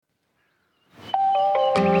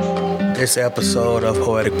This episode of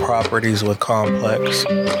Poetic Properties with Complex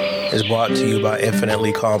is brought to you by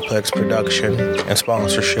Infinitely Complex Production and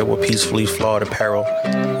sponsorship with Peacefully Flawed Apparel,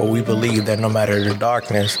 where we believe that no matter the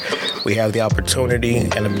darkness, we have the opportunity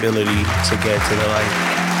and ability to get to the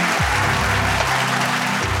light.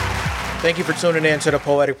 Thank you for tuning in to the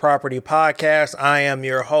Poetic Property Podcast. I am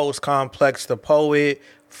your host, Complex the Poet,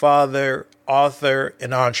 father, author,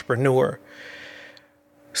 and entrepreneur.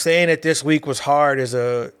 Saying that this week was hard is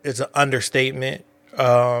an understatement.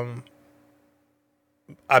 I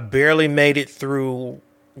barely made it through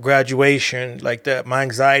graduation like that. My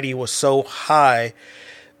anxiety was so high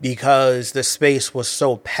because the space was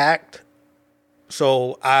so packed.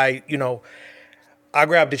 So I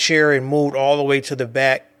grabbed a chair and moved all the way to the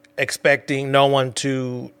back, expecting no one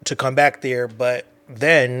to come back there. But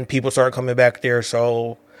then people started coming back there,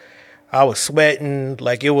 so I was sweating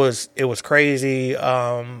like it was crazy.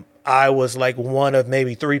 I was like one of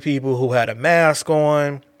maybe 3 people who had a mask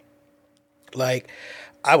on. Like,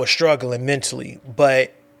 I was struggling mentally,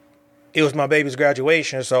 but it was my baby's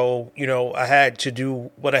graduation. So, I had to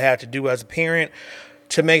do what I had to do as a parent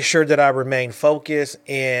to make sure that I remained focused.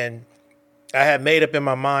 And I had made up in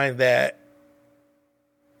my mind that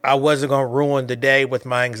I wasn't going to ruin the day with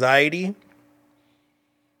my anxiety,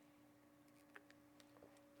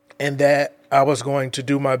 and that I was going to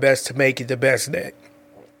do my best to make it the best day.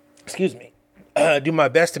 Do my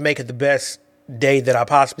best to make it the best day that I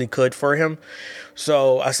possibly could for him.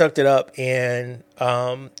 So I sucked it up, and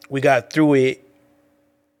we got through it.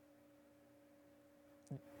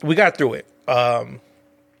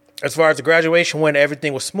 As far as the graduation went,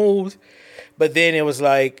 everything was smooth. But then it was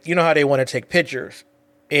like, you know how they want to take pictures.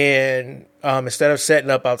 And instead of setting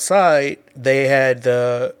up outside, they had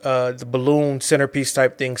the balloon centerpiece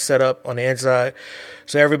type thing set up on the inside.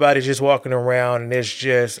 So everybody's just walking around, and it's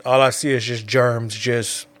just, all I see is just germs,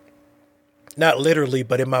 just not literally,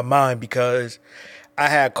 but in my mind, because I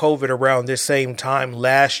had COVID around this same time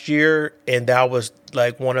last year, and that was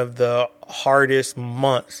like one of the hardest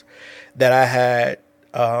months that I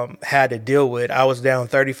had to deal with. I was down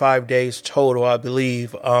 35 days total, I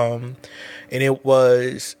believe. And it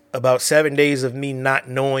was about 7 days of me not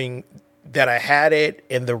knowing that I had it,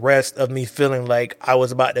 and the rest of me feeling like I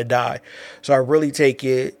was about to die. So I really take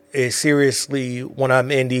it seriously when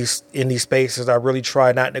I'm in these spaces. I really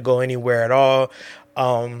try not to go anywhere at all.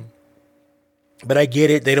 But I get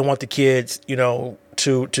it. They don't want the kids,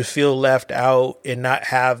 to feel left out and not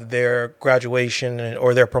have their graduation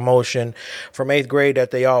or their promotion from 8th grade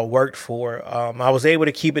that they all worked for. I was able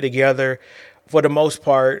to keep it together for the most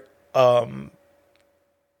part.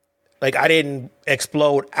 Like, I didn't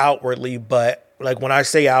explode outwardly, but like when I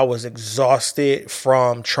say I was exhausted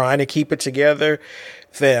from trying to keep it together,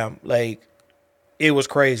 fam, like it was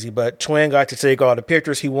crazy. But Twin got to take all the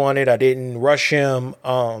pictures he wanted. I didn't rush him.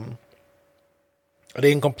 I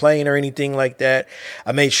didn't complain or anything like that.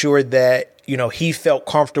 I made sure that, he felt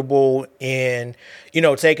comfortable in,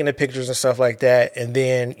 taking the pictures and stuff like that. And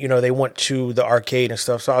then, they went to the arcade and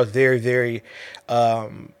stuff. So I was very, very,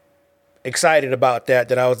 excited about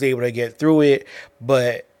that I was able to get through it.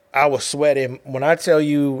 But I was sweating. When I tell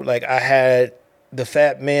you, like, I had the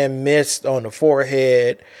fat man mist on the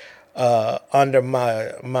forehead, under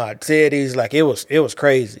my titties, like it was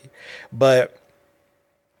crazy. But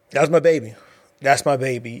that was my baby. That's my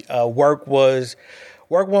baby. Work went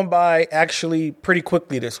by actually pretty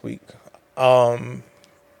quickly this week.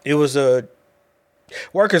 It was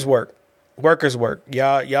work is work. Work is work.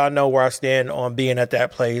 Y'all know where I stand on being at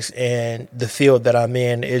that place, and the field that I'm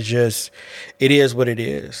in is just, it is what it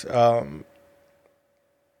is.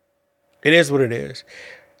 It is what it is.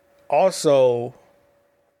 Also,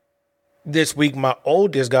 this week, my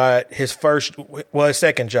oldest got his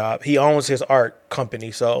second job. He owns his art company.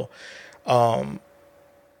 So, I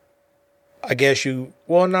guess you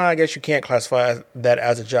can't classify that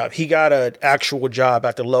as a job. He got an actual job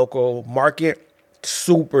at the local market.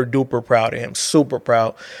 Super duper proud of him. Super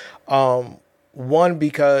proud. One,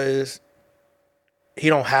 because he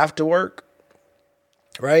don't have to work,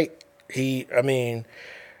 right? He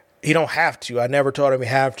don't have to. I never told him he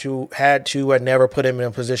had to. I never put him in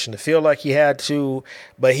a position to feel like he had to,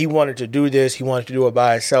 but he wanted to do this. He wanted to do it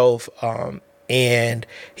by himself. And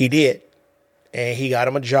he did. And he got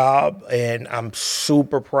him a job, and I'm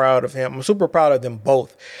super proud of him. I'm super proud of them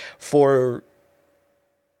both for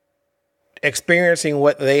experiencing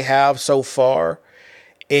what they have so far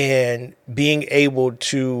and being able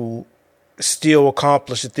to still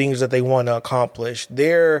accomplish the things that they want to accomplish.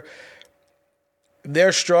 Their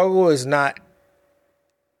struggle is not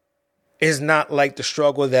like the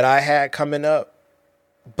struggle that I had coming up.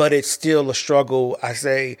 but it's still a struggle, I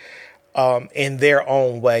say, in their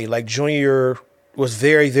own way. Like Junior was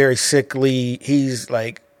very, very sickly. He's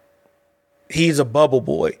a bubble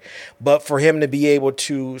boy, but for him to be able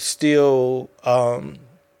to still,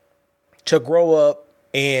 to grow up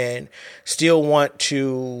and still want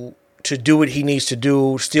to do what he needs to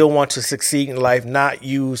do, still want to succeed in life, not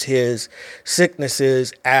use his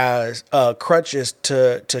sicknesses as crutches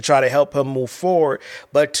to try to help him move forward,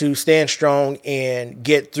 but to stand strong and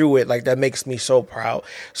get through it. Like, that makes me so proud.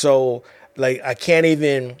 So, like, I can't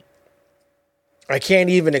even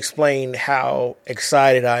explain how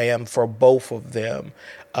excited I am for both of them,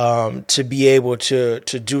 to be able to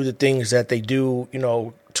do the things that they do. You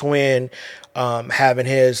know, Twin, having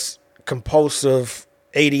his compulsive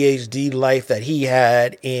ADHD life that he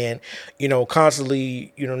had, and, you know,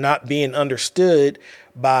 constantly, you know, not being understood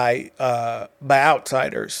by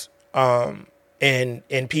outsiders, and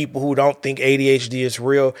people who don't think ADHD is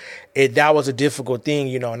real. That was a difficult thing,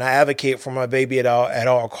 you know, and I advocate for my baby at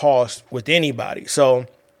all costs with anybody. So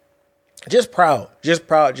just proud, just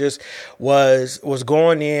was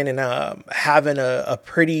going in and having a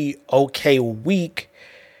pretty okay week,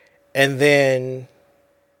 and then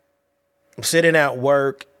I'm sitting at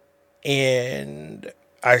work and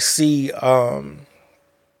I see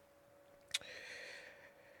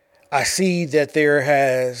that there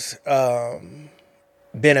has been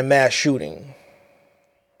a mass shooting.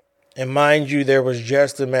 And mind you, there was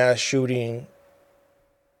just a mass shooting,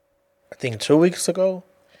 I think 2 weeks ago,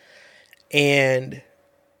 and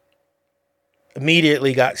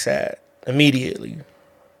immediately got sad. Immediately.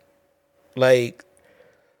 Like,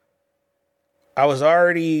 I was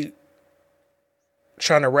already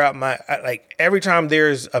trying to wrap like, every time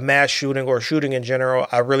there's a mass shooting or shooting in general,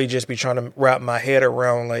 I really just be trying to wrap my head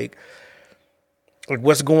around like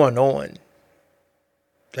what's going on.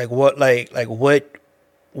 Like what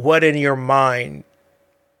in your mind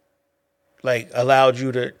like allowed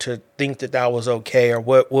you to think that was okay, or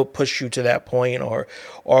what pushed you to that point, or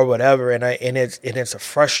whatever. And it's a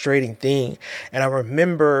frustrating thing. And I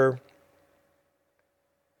remember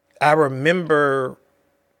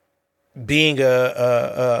being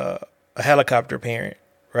a helicopter parent,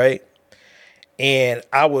 right? And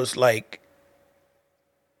I was on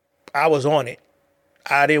it.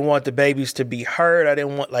 I didn't want the babies to be hurt. I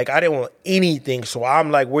didn't want anything. So I'm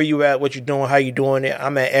like, where you at? What you doing? How you doing it?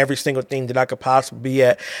 I'm at every single thing that I could possibly be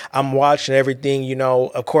at. I'm watching everything, you know.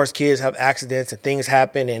 Of course, kids have accidents and things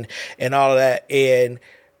happen and all of that. And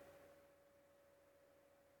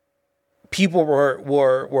people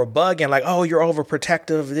were bugging, like, oh, you're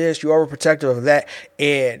overprotective of this, you're overprotective of that.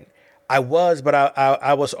 And I was, but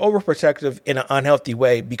I was overprotective in an unhealthy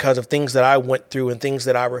way because of things that I went through and things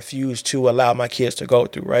that I refused to allow my kids to go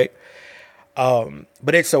through, right?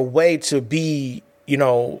 But it's a way to be, you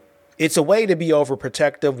know, it's a way to be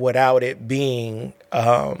overprotective without it being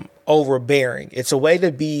overbearing. It's a way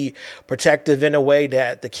to be protective in a way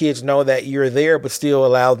that the kids know that you're there, but still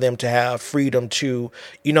allow them to have freedom to,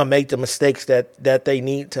 you know, make the mistakes that they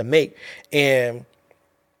need to make. And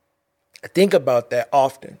I think about that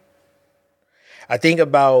often. I think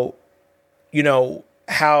about, you know,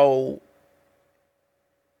 how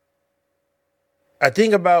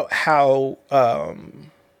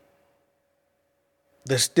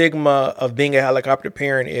the stigma of being a helicopter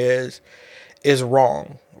parent is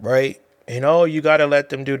wrong, right? You know, you got to let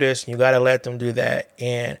them do this and you got to let them do that.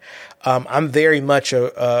 And I'm very much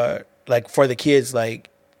like, for the kids, like,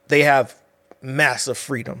 they have massive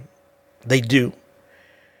freedom. They do.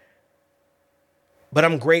 But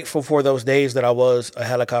I'm grateful for those days that I was a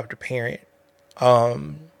helicopter parent.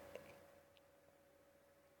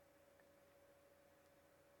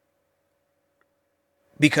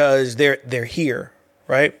 Because they're here,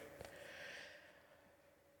 right?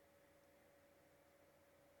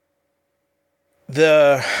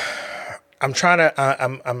 I'm trying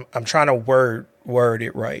to word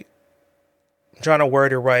it right. I'm trying to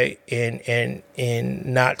word it right and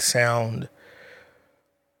not sound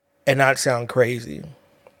crazy.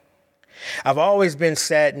 I've always been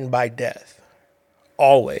saddened by death.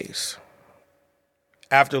 Always.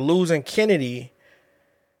 After losing Kennedy,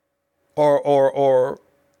 or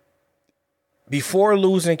before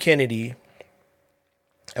losing Kennedy,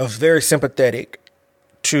 I was very sympathetic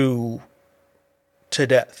to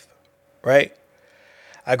death, right?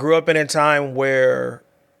 I grew up in a time where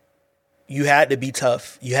you had to be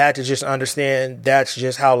tough. You had to just understand that's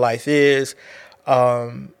just how life is.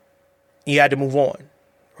 You had to move on,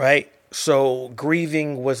 right? So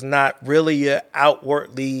grieving was not really an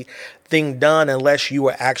outwardly thing done unless you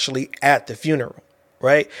were actually at the funeral,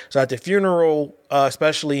 right? So at the funeral,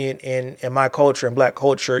 especially in my culture and black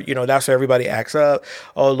culture, you know, that's where everybody acts up.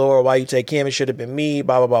 Oh Lord, why you take him? It should have been me,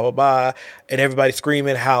 blah, blah, blah, blah, blah. And everybody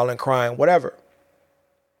screaming, howling, crying, whatever.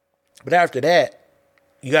 But after that,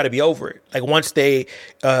 you got to be over it. Like once they're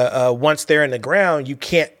in the ground, you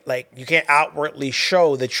can't outwardly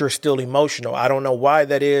show that you're still emotional. I don't know why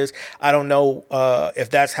that is. I don't know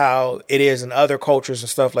if that's how it is in other cultures and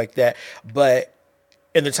stuff like that. But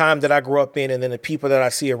in the time that I grew up in, and then the people that I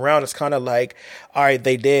see around, it's kind of like, all right,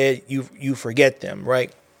 they dead. You forget them,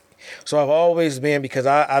 right? So I've always been, because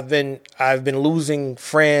I've been losing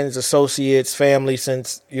friends, associates, family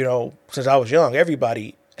since I was young.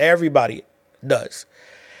 Everybody does.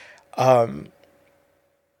 And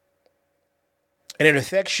it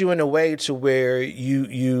affects you in a way to where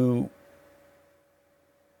you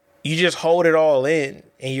just hold it all in,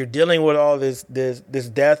 and you're dealing with all this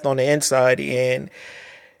death on the inside, and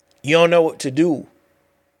you don't know what to do.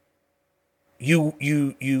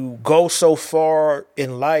 You go so far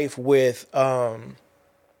in life with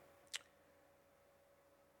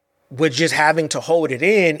just having to hold it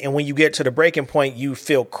in, and when you get to the breaking point, you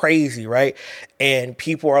feel crazy, right? And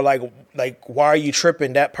people are like, why are you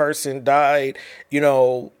tripping? That person died,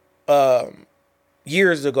 years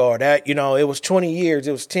ago. Or that, it was 20 years,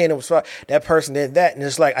 it was 10, it was 5. That person did that, and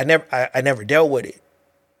it's like I never dealt with it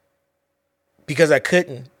because I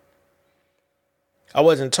couldn't. I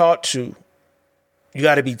wasn't taught to. You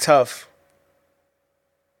got to be tough.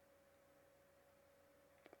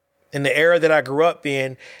 In the era that I grew up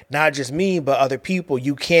in, not just me, but other people,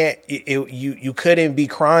 you couldn't be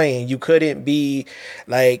crying. You couldn't be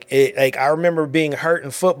like, I remember being hurt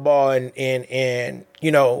in football and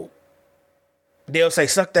they'll say,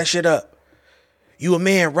 suck that shit up. You a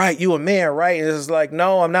man, right? You a man, right? And it's like,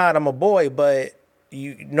 no, I'm not. I'm a boy, but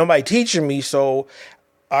nobody teaching me. So,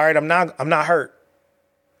 all right, I'm not hurt.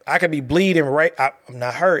 I could be bleeding, right? I'm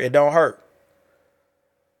not hurt. It don't hurt.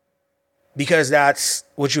 Because that's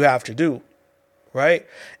what you have to do, right?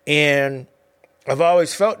 And I've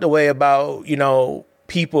always felt the way about,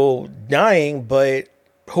 people dying, but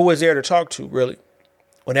who is there to talk to, really?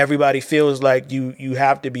 When everybody feels like you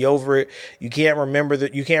have to be over it, you can't remember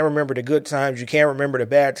the good times, you can't remember the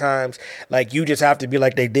bad times. Like you just have to be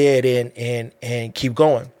like they did and keep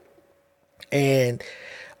going. And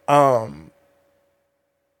I've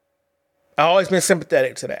always been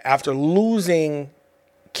sympathetic to that. After losing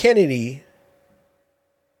Kennedy,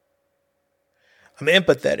 I'm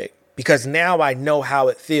empathetic because now I know how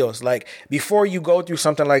it feels. Like before you go through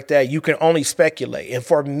something like that, you can only speculate. And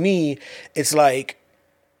for me, it's like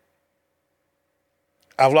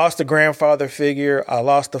I've lost a grandfather figure. I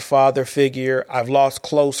lost a father figure. I've lost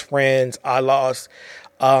close friends. I lost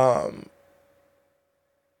I've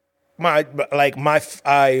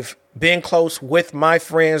been close with my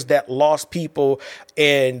friends that lost people,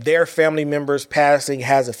 and their family members passing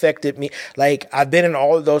has affected me. Like I've been in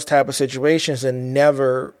all of those type of situations and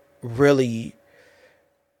never really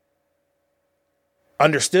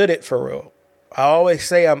understood it for real. I always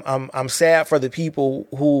say I'm sad for the people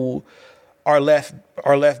who are left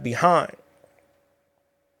behind.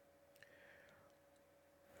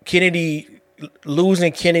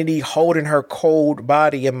 Losing Kennedy, holding her cold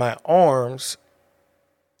body in my arms,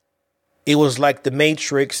 it was like the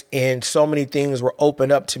Matrix, and so many things were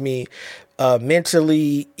opened up to me,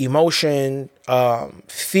 mentally, emotion,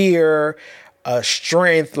 fear,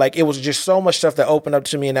 strength. Like it was just so much stuff that opened up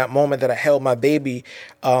to me in that moment that I held my baby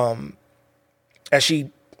as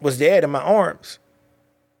she was dead in my arms.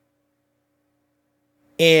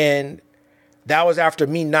 And that was after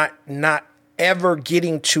me not ever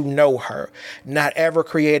getting to know her, not ever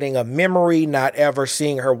creating a memory, not ever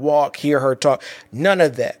seeing her walk, hear her talk, none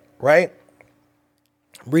of that, right?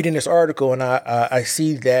 Reading this article and I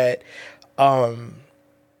see that at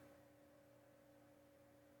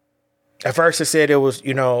first it said it was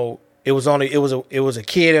a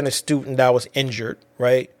kid and a student that was injured,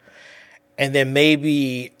 right? And then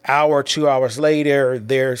maybe hour or 2 hours later,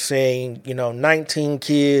 they're saying, 19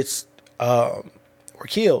 kids were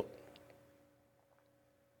killed.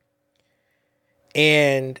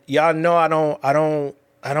 And y'all know I don't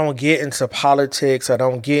get into politics. I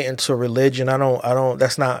don't get into religion.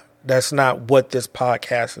 That's not what this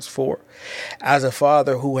podcast is for. As a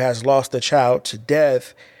father who has lost a child to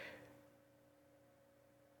death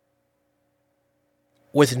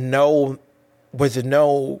with no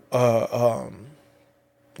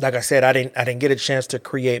like I said, I didn't get a chance to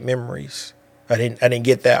create memories. I didn't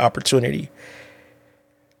get that opportunity.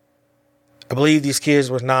 I believe these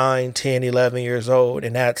kids were 9, 10, 11 years old,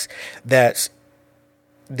 and that's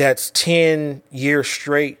 10 years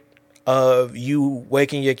straight of you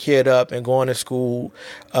waking your kid up and going to school,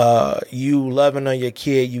 you loving on your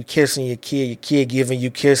kid, you kissing your kid giving you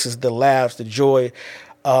kisses, the laughs, the joy,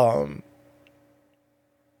 that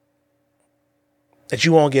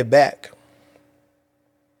you won't get back.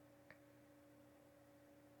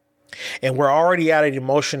 And we're already at an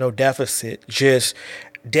emotional deficit, just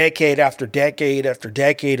decade after decade after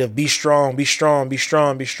decade of be strong, be strong, be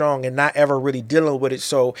strong, be strong, and not ever really dealing with it.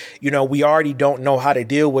 So, we already don't know how to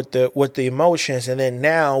deal with the emotions. And then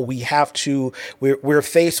now we're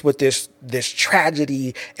faced with this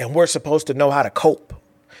tragedy, and we're supposed to know how to cope.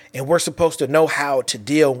 And we're supposed to know how to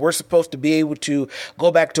deal. We're supposed to be able to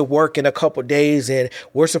go back to work in a couple of days, and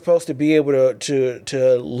we're supposed to be able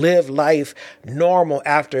to live life normal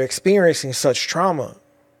after experiencing such trauma.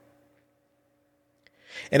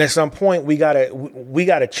 And at some point, we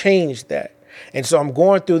gotta change that. And so I'm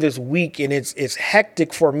going through this week, and it's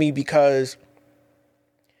hectic for me because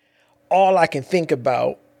all I can think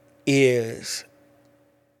about is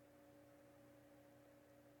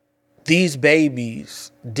these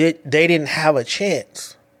babies didn't have a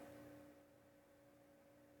chance.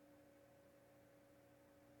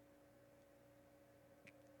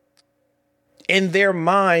 In their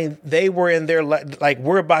mind, they were in their, like,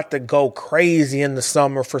 we're about to go crazy in the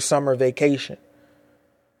summer for summer vacation.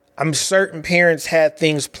 I'm certain parents had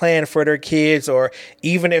things planned for their kids, or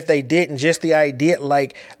even if they didn't, just the idea,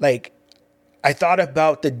 like I thought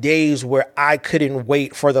about the days where I couldn't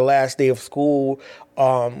wait for the last day of school,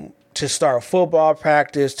 to start football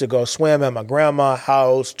practice, to go swim at my grandma's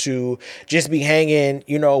house, to just be hanging,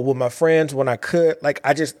 with my friends when I could. Like,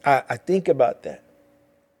 I think about that.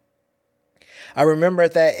 I remember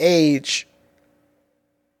at that age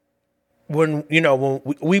when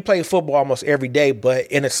we played football almost every day, but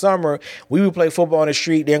in the summer we would play football on the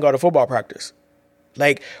street, then go to football practice.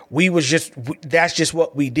 Like, that's just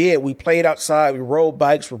what we did. We played outside, we rode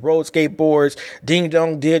bikes, we rode skateboards, ding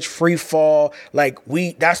dong ditch, free fall. Like,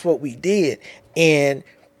 that's what we did. And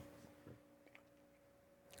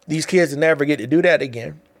these kids never get to do that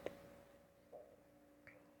again.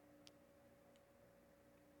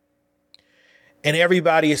 And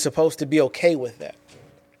everybody is supposed to be okay with that.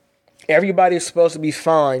 Everybody is supposed to be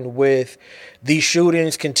fine with these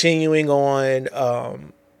shootings continuing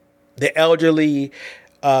on, the elderly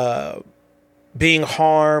being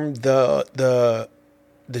harmed, the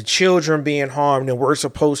children being harmed, and we're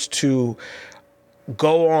supposed to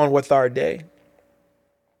go on with our day.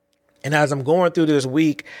 And as I'm going through this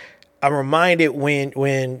week, I'm reminded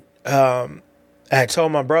when I had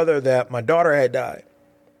told my brother that my daughter had died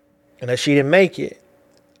and that she didn't make it.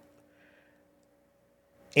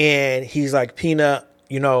 And he's like, Peanut,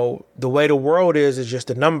 the way the world is just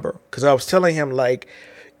a number. Because I was telling him, like,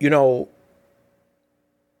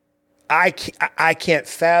 I can't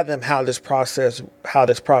fathom how this process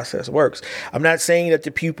works. I'm not saying that the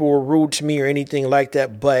people were rude to me or anything like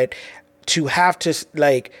that, but to have to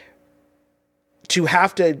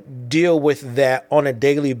deal with that on a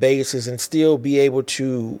daily basis and still be able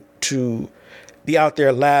to be out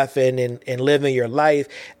there laughing and living your life.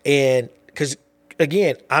 And because,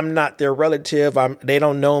 again, I'm not their relative. They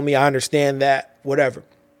don't know me. I understand that, whatever.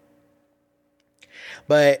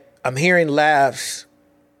 But I'm hearing laughs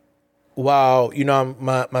while,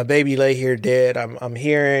 my baby lay here dead. I'm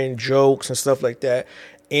hearing jokes and stuff like that.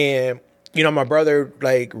 And, my brother,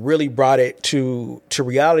 like, really brought it to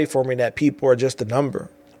reality for me that people are just a number.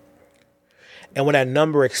 And when that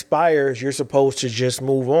number expires, you're supposed to just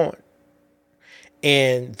move on.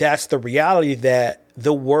 And that's the reality that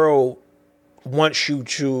the world wants you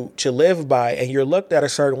to live by. And you're looked at a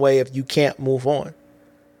certain way if you can't move on.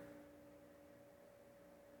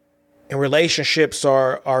 And relationships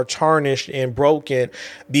are tarnished and broken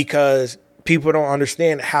because people don't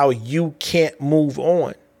understand how you can't move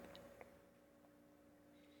on.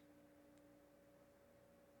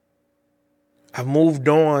 I've moved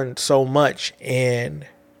on so much, and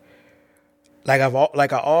like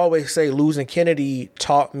I always say, losing Kennedy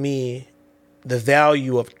taught me the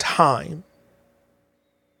value of time.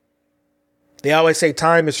 They always say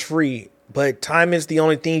time is free, but time is the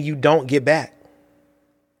only thing you don't get back.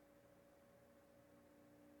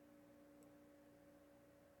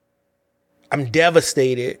 I'm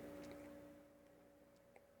devastated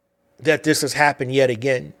that this has happened yet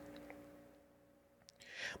again.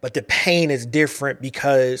 But the pain is different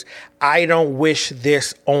because I don't wish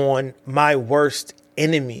this on my worst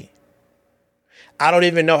enemy. I don't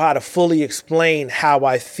even know how to fully explain how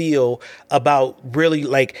I feel about really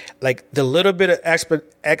like the little bit of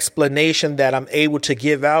explanation that I'm able to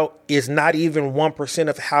give out is not even 1%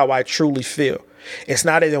 of how I truly feel. It's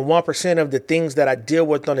not even 1% of the things that I deal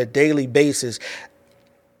with on a daily basis.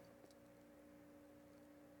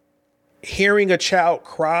 Hearing a child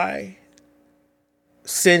cry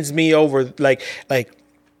sends me over like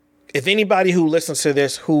if anybody who listens to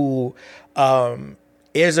this who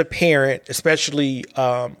is a parent, especially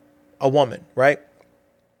a woman, right?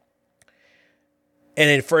 And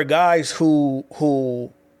then for guys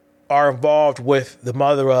who are involved with the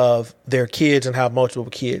mother of their kids and have multiple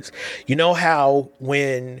kids, you know how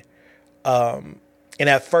when in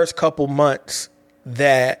that first couple months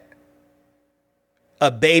that a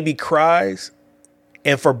baby cries,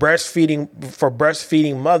 and for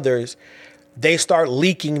breastfeeding mothers, they start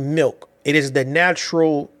leaking milk. It is the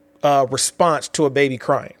natural response to a baby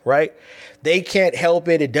crying, right? They can't help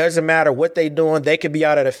it. It doesn't matter what they're doing. They could be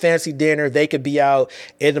out at a fancy dinner. They could be out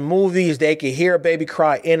in the movies. They could hear a baby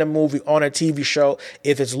cry in a movie, on a TV show.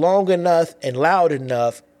 If it's long enough and loud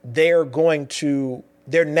enough, their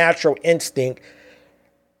natural instinct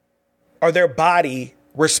or their body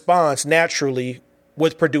responds naturally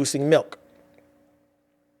with producing milk.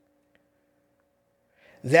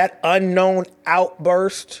 That unknown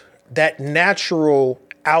outburst, that natural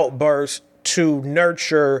outburst to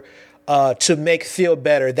nurture, to make feel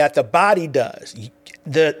better, that the body does.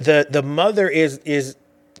 The mother is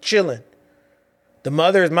chilling. The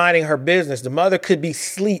mother is minding her business. The mother could be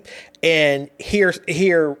asleep and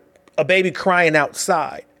hear a baby crying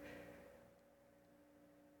outside.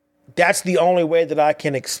 That's the only way that I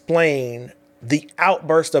can explain the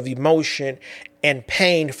outburst of emotion and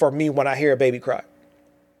pain for me when I hear a baby cry.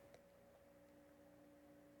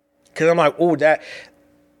 Because I'm like, oh,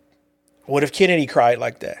 what if Kennedy cried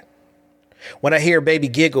like that? When I hear a baby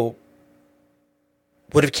giggle,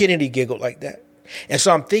 what if Kennedy giggled like that? And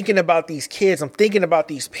so I'm thinking about these kids, I'm thinking about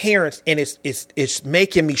these parents, and it's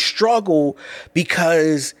making me struggle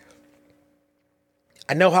because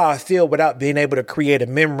I know how I feel without being able to create a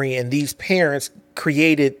memory. And these parents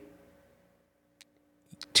created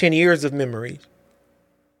 10 years of memories.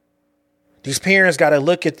 These parents got to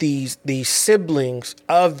look at these siblings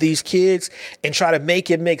of these kids and try to make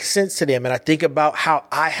it make sense to them. And I think about how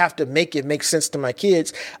I have to make it make sense to my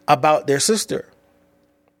kids about their sister.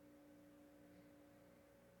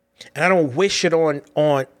 And I don't wish it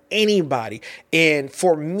on anybody. And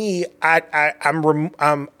for me,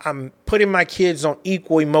 I'm putting my kids on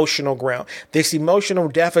equal emotional ground. This emotional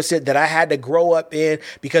deficit that I had to grow up in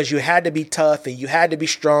because you had to be tough and you had to be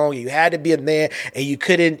strong, and you had to be a man, and you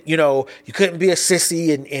couldn't be a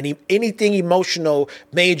sissy, and anything emotional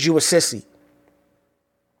made you a sissy.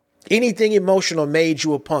 Anything emotional made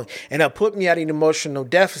you a punk. And it put me at an emotional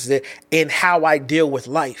deficit in how I deal with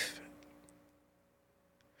life.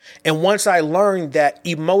 And once I learned that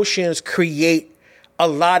emotions create a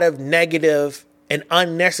lot of negative and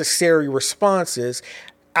unnecessary responses,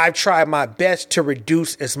 I've tried my best to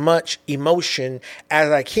reduce as much emotion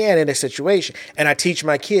as I can in a situation. And I teach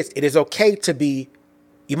my kids it is okay to be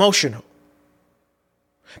emotional.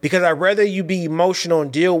 Because I'd rather you be emotional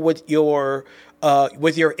and deal with your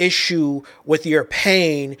issue, with your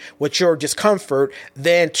pain, with your discomfort,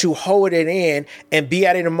 than to hold it in and be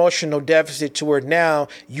at an emotional deficit to where now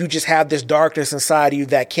you just have this darkness inside of you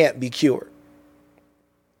that can't be cured.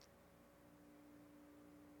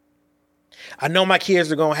 I know my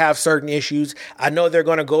kids are going to have certain issues. I know they're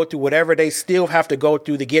going to go through whatever they still have to go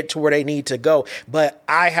through to get to where they need to go. But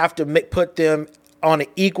I have to put them on an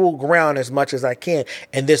equal ground as much as I can.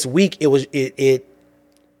 And this week it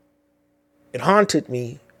haunted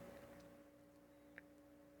me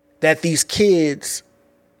that these kids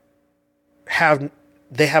have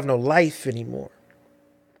no life anymore.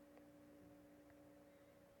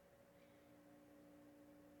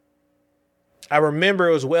 I remember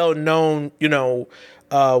it was well known,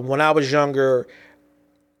 when I was younger,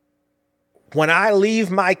 when I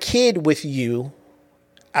leave my kid with you,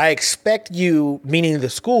 I expect you, meaning the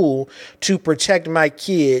school, to protect my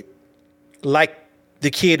kid like the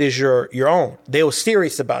kid is your own. They were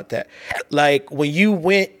serious about that. Like when you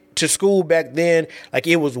went to school back then, like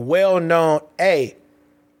it was well known, hey,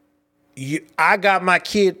 I got my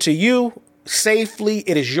kid to you safely.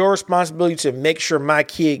 It is your responsibility to make sure my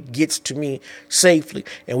kid gets to me safely.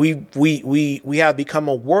 And we have become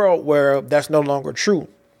a world where that's no longer true.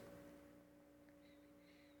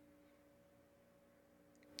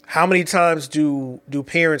 How many times do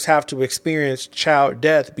parents have to experience child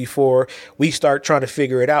death before we start trying to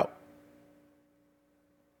figure it out?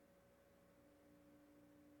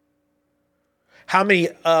 How many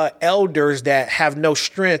elders that have no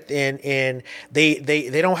strength and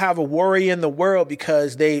they don't have a worry in the world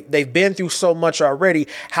because they've been through so much already.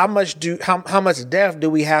 How much death do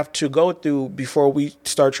we have to go through before we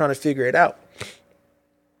start trying to figure it out?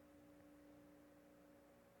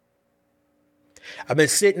 I've been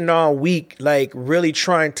sitting all week, like really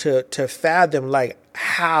trying to fathom like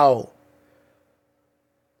how.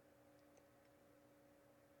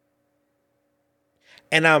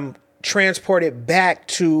 And I'm transported back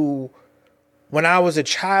to when I was a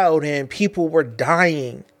child and people were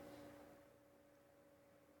dying.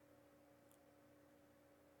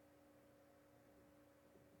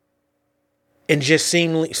 And just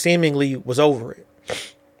seemingly was over it.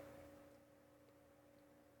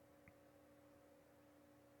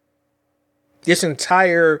 This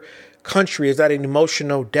entire country is at an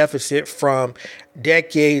emotional deficit from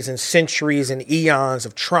decades and centuries and eons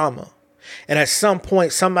of trauma. And at some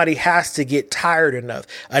point, somebody has to get tired enough.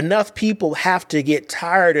 Enough people have to get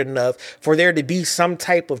tired enough for there to be some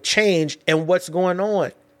type of change in what's going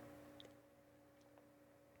on.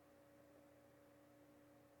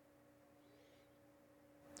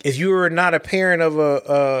 If you are not a parent of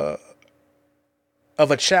a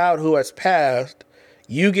child who has passed,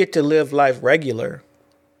 you get to live life regular.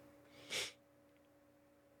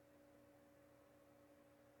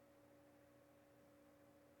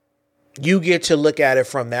 You get to look at it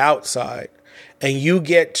from the outside, and you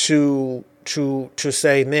get to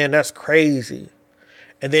say, man, that's crazy.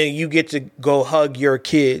 And then you get to go hug your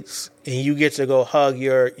kids, and you get to go hug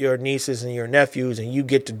your nieces and your nephews, and you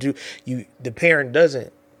get to the parent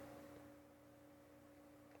doesn't.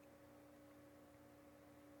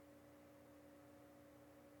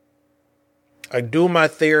 I do my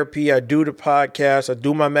therapy, I do the podcast, I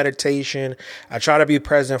do my meditation. I try to be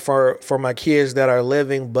present for my kids that are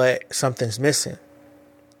living, but something's missing.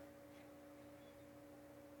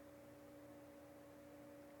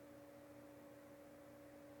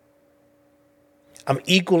 I'm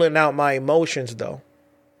equaling out my emotions though.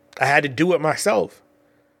 I had to do it myself.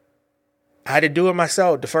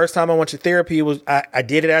 The first time I went to therapy I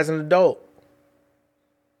did it as an adult.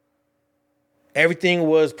 Everything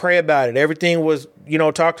was pray about it. Everything was,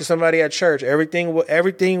 talk to somebody at church. Everything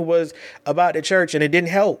was about the church, and it didn't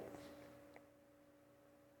help.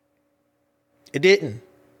 It didn't.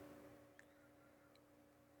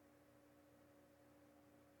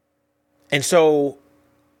 And so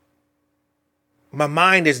my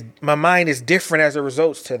mind is different as it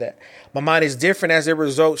results to that. My mind is different as it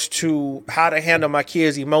results to how to handle my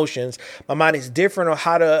kids' emotions. My mind is different on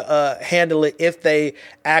how to handle it if they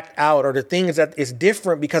act out, or the things that it's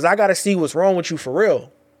different because I got to see what's wrong with you for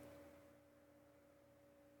real.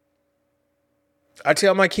 I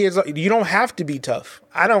tell my kids, you don't have to be tough.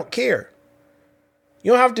 I don't care.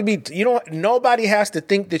 You don't have to be, nobody has to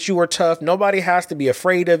think that you are tough. Nobody has to be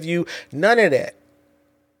afraid of you. None of that.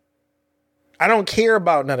 I don't care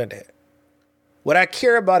about none of that. What I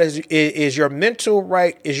care about is your mental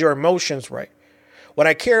right, is your emotions right. What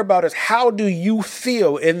I care about is how do you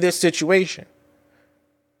feel in this situation?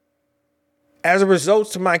 As a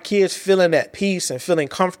result of my kids feeling at peace and feeling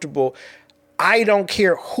comfortable, I don't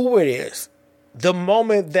care who it is. The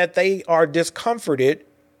moment that they are discomforted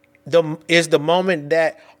is the moment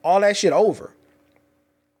that all that shit over.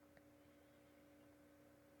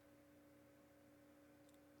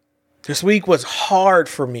 This week was hard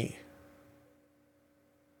for me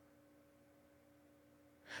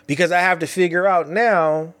because I have to figure out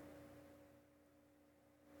now,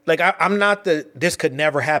 like I'm not this could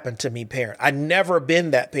never happen to me parent. I've never been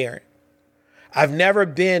that parent. I've never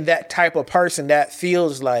been that type of person that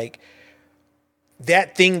feels like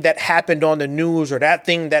that thing that happened on the news, or that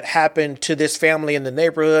thing that happened to this family in the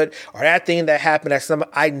neighborhood, or that thing that happened at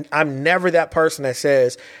I'm never that person that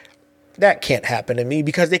says, that can't happen to me,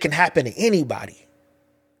 because it can happen to anybody.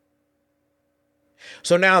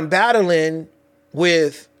 So now I'm battling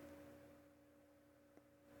with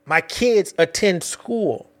my kids attend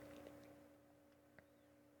school.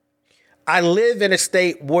 I live in a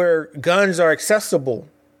state where guns are accessible.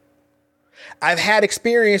 I've had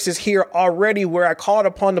experiences here already where I called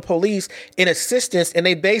upon the police in assistance and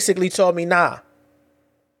they basically told me, nah.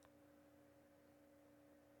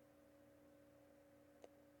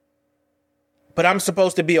 But I'm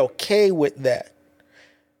supposed to be okay with that.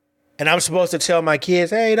 And I'm supposed to tell my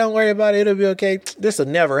kids, hey, don't worry about it. It'll be okay. This will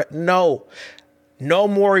never. No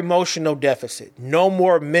more emotional deficit. No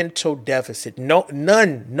more mental deficit. No,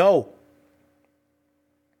 none. No.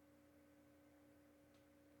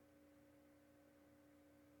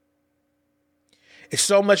 it's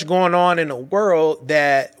so much going on in the world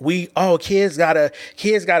that kids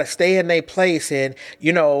gotta stay in their place, and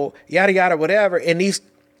yada yada whatever, and these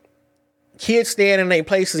kids staying in their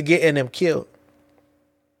places getting them killed.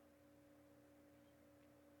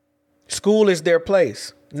 School is their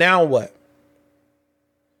place. Now what?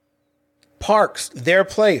 Parks, their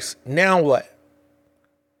place. Now what?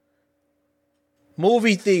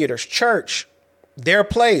 Movie theaters, church, their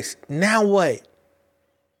place. Now what?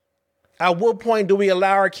 At what point do we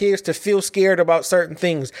allow our kids to feel scared about certain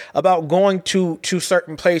things, about going to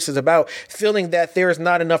certain places, about feeling that there is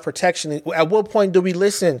not enough protection? At what point do we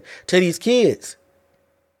listen to these kids?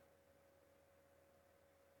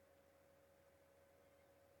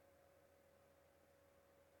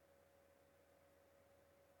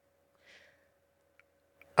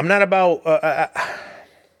 I'm not about.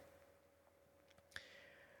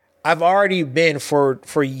 I've already been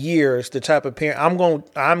for years the type of parent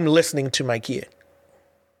I'm listening to my kid.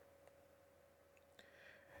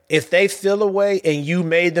 If they feel a way and you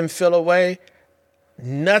made them feel a way,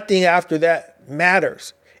 nothing after that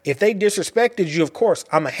matters. If they disrespected you, of course,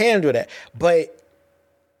 I'm going to handle that. But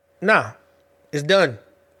nah, it's done.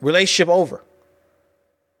 Relationship over.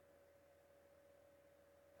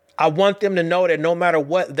 I want them to know that no matter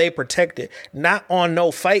what, they protected. Not on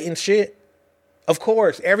no fighting shit. Of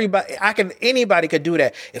course, anybody could do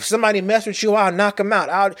that. If somebody mess with you, I'll knock them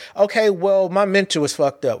out. Okay, well, my mentor is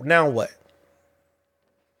fucked up. Now what?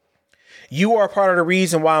 You are part of the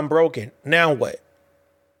reason why I'm broken. Now what?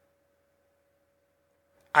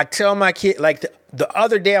 I tell my kid, like the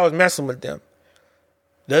other day I was messing with them.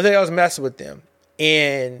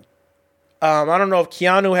 And I don't know if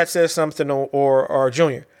Keanu had said something or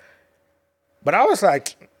Junior. But I was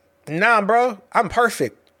like, nah, bro, I'm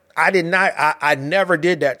perfect. I never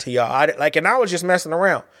did that to y'all. And I was just messing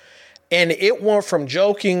around. And it went from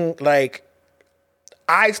joking, like,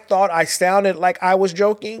 I thought I sounded like I was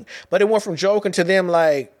joking, but it went from joking to them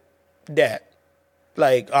like, Dad,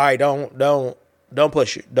 like, all right, don't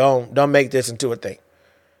push it. Don't make this into a thing.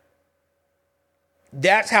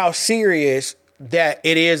 That's how serious that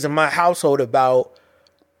it is in my household about,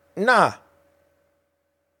 nah,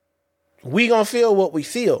 we gonna feel what we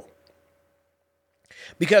feel.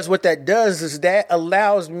 Because what that does is that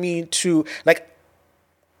allows me to, like,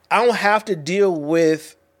 I don't have to deal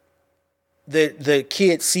with the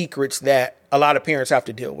kids' secrets that a lot of parents have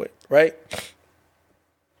to deal with, right?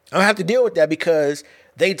 I don't have to deal with that because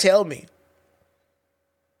they tell me.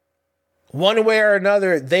 One way or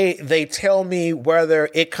another, they tell me, whether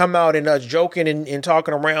it come out in us joking and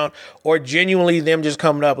talking around or genuinely them just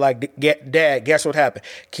coming up like, Dad, guess what happened?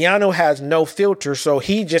 Keanu has no filter, so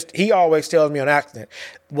he always tells me on accident.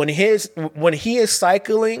 When he is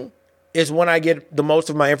cycling is when I get the most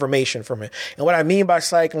of my information from him. And what I mean by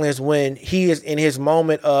cycling is when he is in his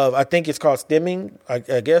moment of, I think it's called stimming, I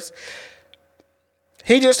guess.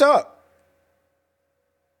 He just talk.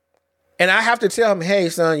 And I have to tell him, hey,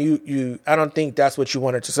 son, I don't think that's what you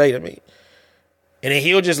wanted to say to me. And then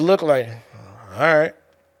he'll just look like, all right.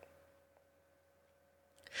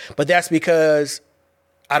 But that's because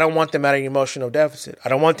I don't want them at an emotional deficit. I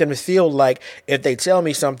don't want them to feel like if they tell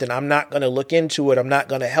me something, I'm not going to look into it. I'm not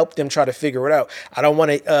going to help them try to figure it out. I don't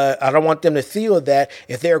want them to feel that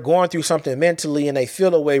if they're going through something mentally and they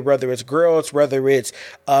feel a way, whether it's girls, whether it's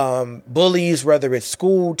bullies, whether it's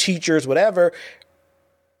school teachers, whatever,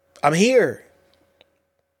 I'm here.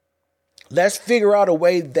 Let's figure out a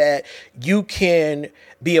way that you can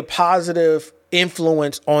be a positive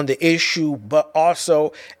influence on the issue, but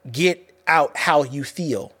also get out how you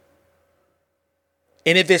feel.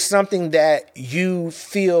 And if it's something that you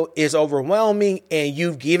feel is overwhelming and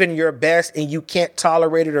you've given your best and you can't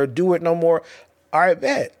tolerate it or do it no more, all right,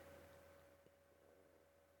 bet.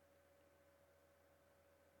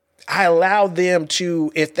 I allow them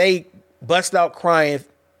to, if they bust out crying,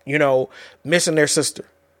 missing their sister,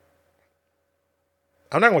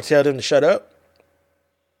 I'm not going to tell them to shut up.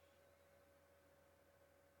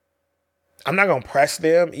 I'm not going to press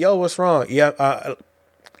them. Yo, what's wrong? Yeah,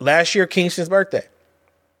 last year, Kingston's birthday.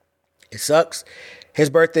 It sucks. His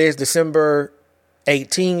birthday is December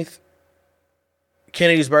 18th.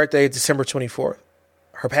 Kennedy's birthday is December 24th.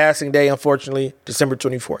 Her passing day, unfortunately, December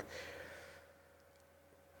 24th.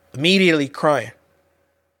 Immediately crying.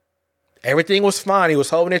 Everything was fine. He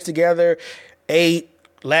was holding it together, ate,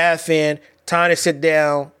 laughing, time to sit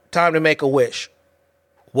down, time to make a wish.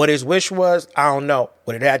 What his wish was, I don't know.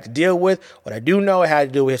 What it had to deal with, what I do know, it had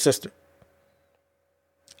to do with his sister.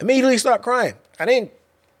 Immediately start crying. I didn't,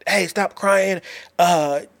 hey, stop crying.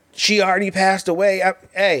 She already passed away.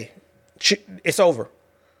 It's over.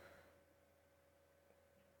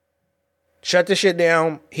 Shut the shit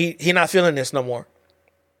down. He not feeling this no more.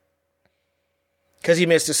 Because he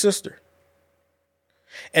missed his sister.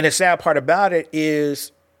 And the sad part about it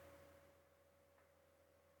is,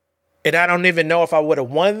 and I don't even know if I would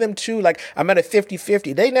have wanted them to. Like, I'm at a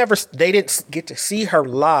 50-50. They didn't get to see her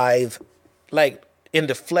live, like in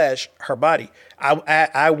the flesh, her body.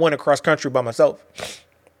 I went across country by myself.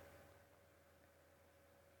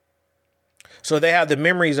 So they have the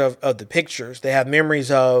memories of the pictures. They have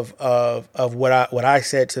memories of what I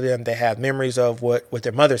said to them. They have memories of what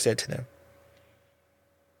their mother said to them.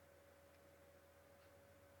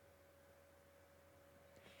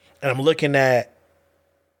 And I'm looking at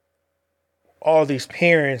all these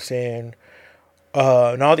parents and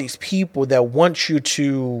all these people that want you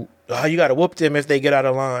to, oh, you got to whoop them if they get out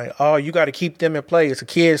of line. Oh, you got to keep them in place. The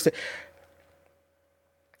kids,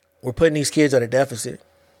 we're putting these kids at a deficit.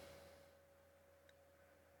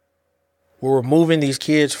 We're removing these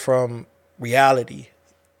kids from reality.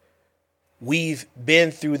 We've been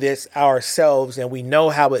through this ourselves and we know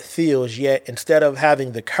how it feels, yet instead of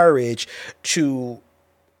having the courage to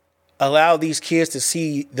allow these kids to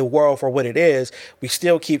see the world for what it is, we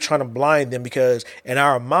still keep trying to blind them because in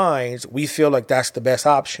our minds, we feel like that's the best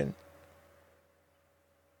option.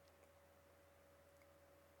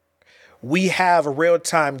 We have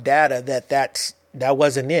real-time data that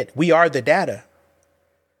wasn't it. We are the data.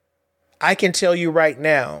 I can tell you right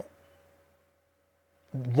now,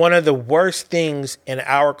 one of the worst things in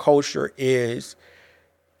our culture is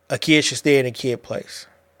a kid should stay in a kid place.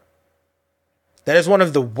 That is one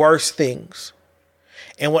of the worst things.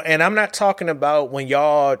 And I'm not talking about when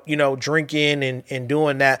y'all, drinking and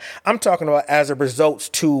doing that. I'm talking about as it results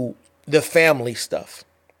to the family stuff.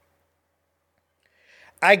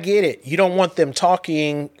 I get it. You don't want them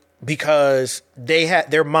talking because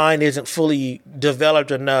their mind isn't fully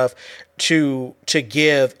developed enough to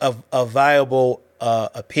give a viable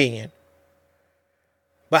opinion.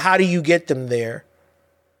 But how do you get them there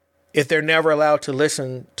if they're never allowed to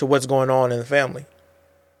listen to what's going on in the family?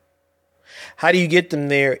 How do you get them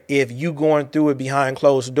there if you going through it behind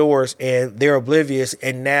closed doors and they're oblivious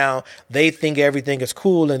and now they think everything is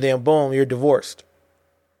cool and then boom, you're divorced?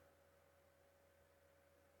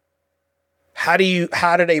 How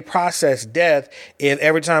do they process death if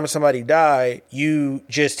every time somebody die, you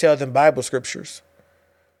just tell them Bible scriptures?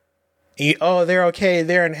 Oh, they're okay.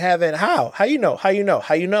 They're in heaven. How? How you know? How you know?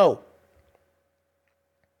 How you know?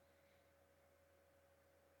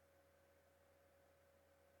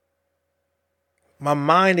 My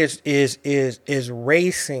mind is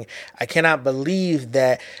racing. I cannot believe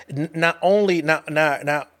that not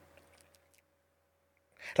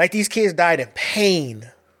like these kids died in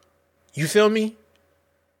pain. You feel me?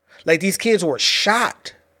 Like these kids were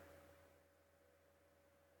shot.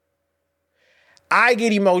 I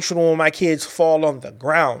get emotional when my kids fall on the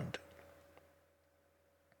ground.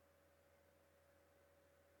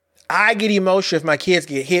 I get emotional if my kids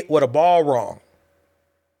get hit with a ball wrong.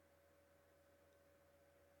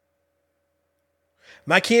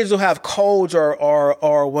 My kids will have colds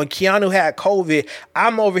or when Keanu had COVID,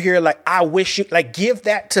 I'm over here like, I wish you, like, give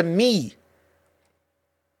that to me.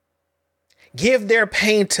 Give their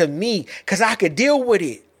pain to me because I could deal with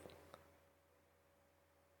it.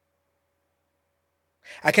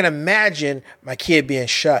 I can imagine my kid being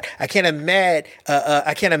shot. I can't imagine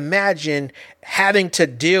having to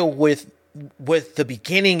deal with the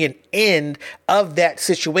beginning and end of that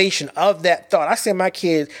situation, of that thought. I send my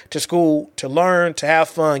kids to school to learn, to have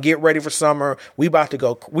fun, get ready for summer. We about to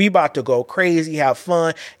go crazy, have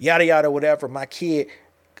fun, yada yada, whatever. My kid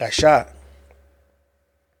got shot.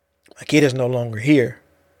 My kid is no longer here.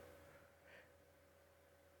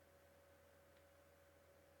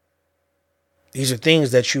 These are things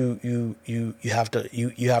that you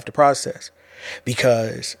have to process,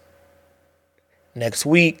 because next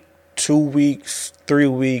week, 2 weeks, 3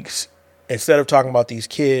 weeks, instead of talking about these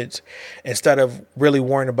kids, instead of really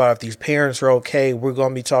worrying about if these parents are okay, we're going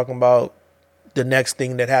to be talking about the next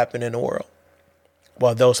thing that happened in the world.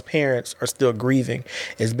 While those parents are still grieving.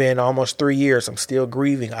 It's been almost 3 years. I'm still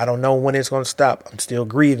grieving. I don't know when it's going to stop. I'm still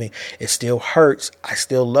grieving. It still hurts. I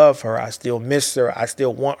still love her. I still miss her. I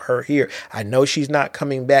still want her here. I know she's not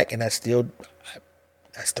coming back, and that's the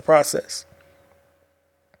process.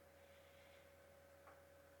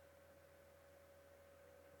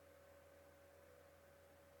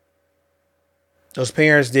 Those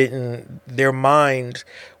parents their minds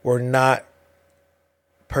were not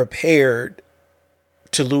prepared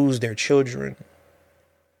to lose their children.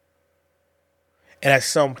 And at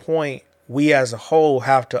some point, we as a whole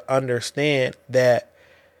have to understand that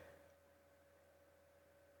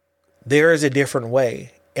there is a different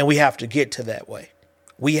way. And we have to get to that way.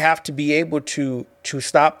 We have to be able to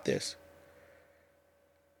stop this.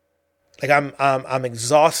 Like I'm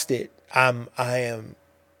exhausted. I am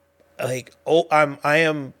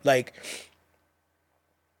like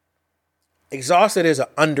exhausted is an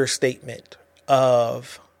understatement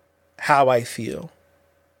of how I feel.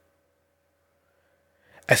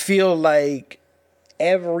 I feel like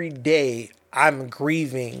every day I'm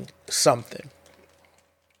grieving something.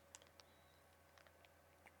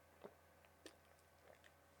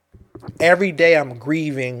 Every day I'm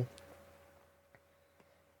grieving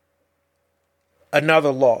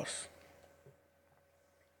another loss,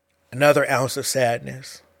 another ounce of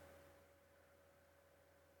sadness.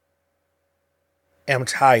 I'm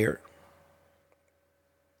tired.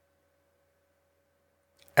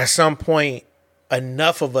 At some point,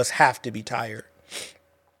 enough of us have to be tired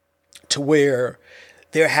to where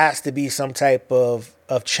there has to be some type of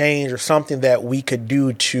change or something that we could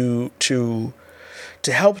do to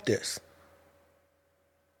help this.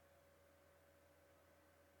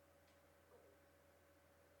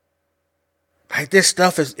 Like this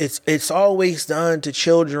stuff it's always done to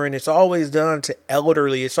children. It's always done to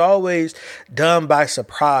elderly. It's always done by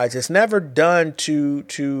surprise. It's never done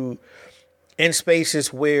to in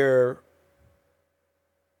spaces where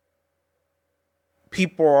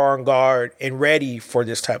people are on guard and ready for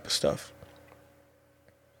this type of stuff.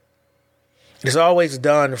 It's always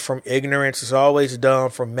done from ignorance. It's always done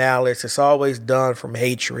from malice. It's always done from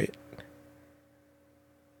hatred.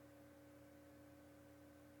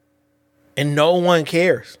 And no one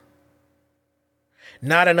cares.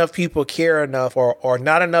 Not enough people care enough, or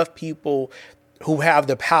not enough people who have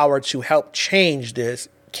the power to help change this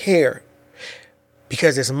care,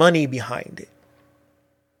 because there's money behind it.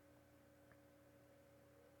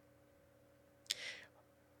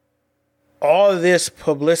 All this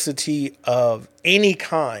publicity of any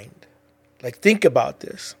kind, like think about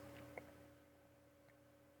this.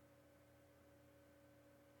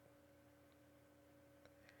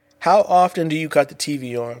 How often do you cut the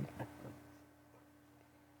TV on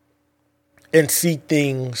and see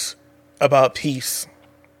things about peace?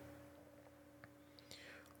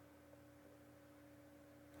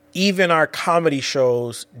 Even our comedy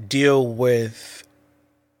shows deal with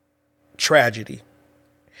tragedy.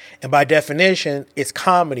 And by definition, it's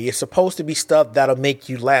comedy. It's supposed to be stuff that'll make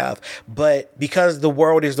you laugh. But because the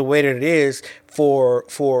world is the way that it is for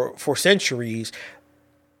centuries,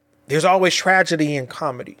 there's always tragedy in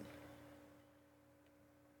comedy.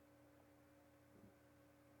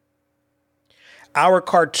 Our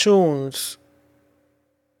cartoons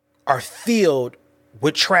are filled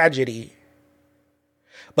with tragedy,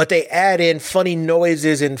 but they add in funny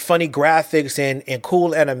noises and funny graphics and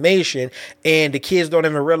cool animation, and the kids don't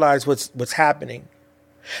even realize what's happening.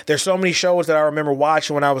 There's so many shows that I remember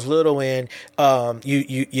watching when I was little, and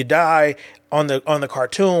you die on the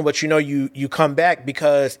cartoon, but you come back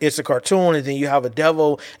because it's a cartoon, and then you have a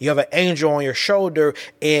devil, you have an angel on your shoulder,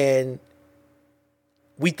 and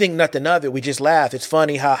we think nothing of it. We just laugh. It's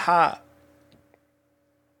funny, ha ha.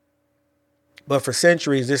 But for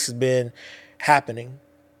centuries, this has been happening.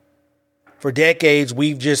 For decades,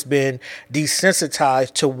 we've just been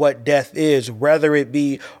desensitized to what death is, whether it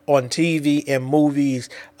be on TV and movies,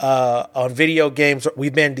 on video games.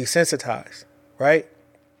 We've been desensitized, right?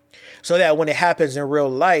 So that when it happens in real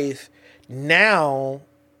life, now,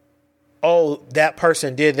 oh, that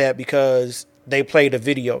person did that because they played a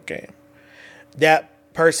video game. That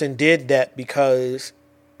person did that because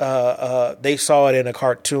they saw it in a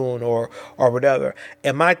cartoon or whatever.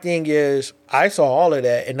 And my thing is, I saw all of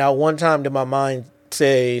that, and not one time did my mind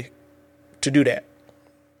say to do that.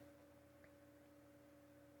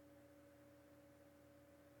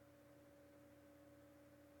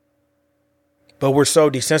 But we're so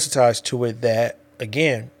desensitized to it that,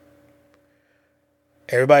 again,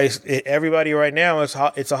 everybody right now, it's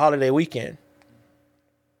a holiday weekend.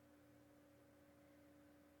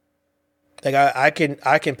 Like I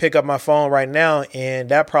can pick up my phone right now, and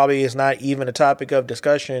that probably is not even a topic of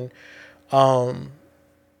discussion right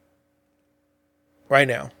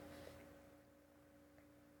now.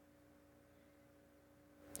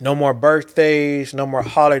 No more birthdays, no more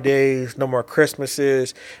holidays, no more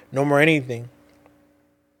Christmases, no more anything.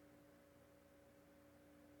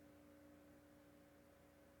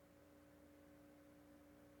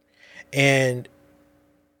 And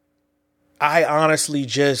I honestly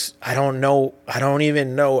I don't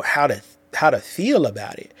even know how to feel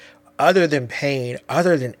about it, other than pain,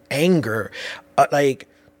 other than anger. Like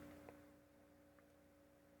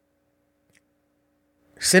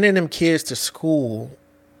sending them kids to school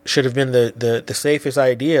should have been the safest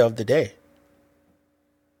idea of the day.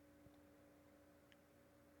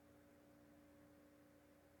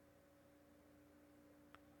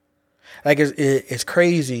 Like it's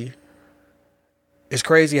crazy. It's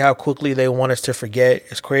crazy how quickly they want us to forget.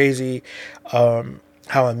 It's crazy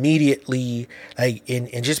how immediately, like,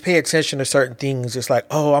 and just pay attention to certain things. It's like,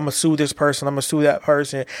 oh, I'm gonna sue this person, I'm gonna sue that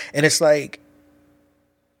person, and it's like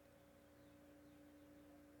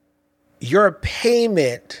your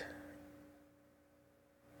payment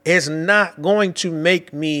is not going to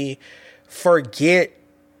make me forget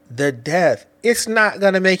the death. It's not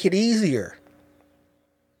going to make it easier.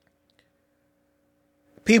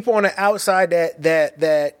 People on the outside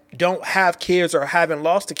that don't have kids or haven't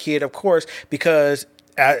lost a kid, of course, because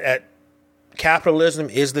at capitalism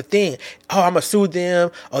is the thing. Oh, I'm gonna sue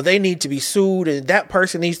them, or they need to be sued, and that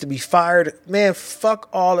person needs to be fired. Man, fuck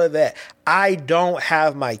all of that. I don't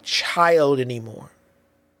have my child anymore.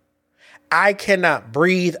 I cannot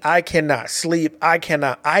breathe. I cannot sleep. I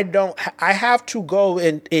have to go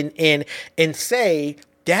and say,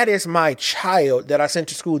 that is my child that I sent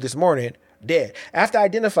to school this morning, dead. I have to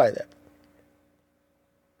identify that.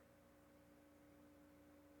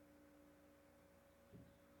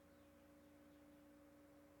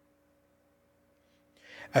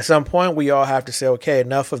 At some point, we all have to say, okay,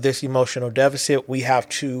 enough of this emotional deficit. We have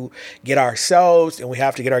to get ourselves and we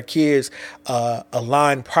have to get our kids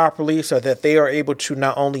aligned properly so that they are able to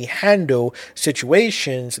not only handle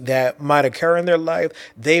situations that might occur in their life,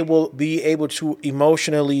 they will be able to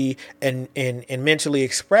emotionally and mentally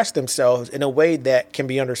express themselves in a way that can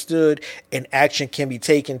be understood and action can be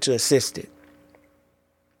taken to assist it.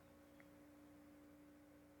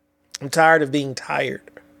 I'm tired of being tired.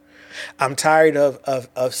 I'm tired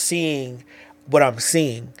of seeing what I'm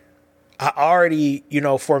seeing. I already,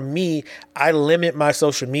 for me, I limit my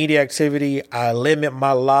social media activity. I limit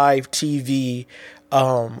my live TV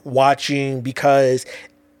watching because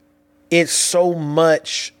it's so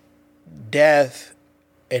much death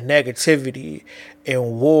and negativity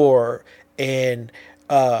and war and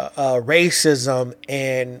racism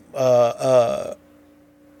and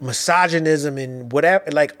misogynism and whatever,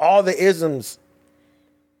 like all the isms.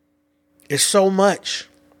 It's so much.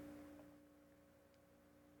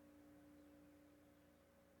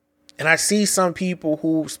 And I see some people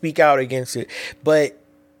who speak out against it, but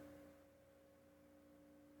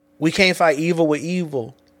we can't fight evil with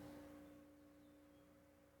evil.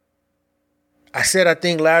 I said, I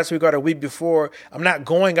think last week or the week before, I'm not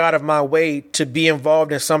going out of my way to be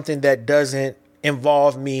involved in something that doesn't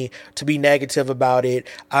involve me, to be negative about it.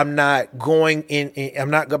 I'm not going in, I'm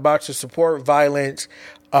not about to support violence.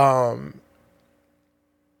 I'm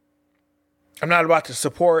not about to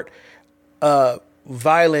support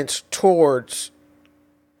violence towards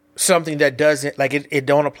something that doesn't, like, it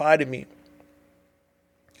don't apply to me.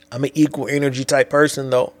 I'm an equal energy type person,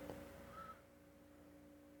 though.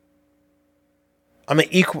 I'm an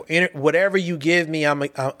equal, whatever you give me, I'm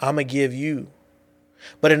gonna give you.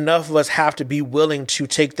 But enough of us have to be willing to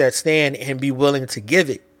take that stand and be willing to give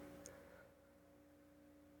it.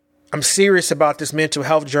 I'm serious about this mental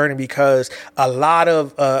health journey because a lot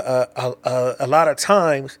of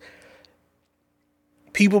times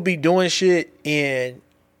people be doing shit and,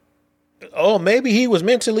 oh, maybe he was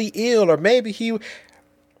mentally ill, or maybe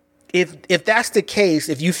if that's the case,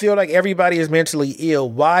 if you feel like everybody is mentally ill,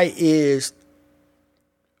 why is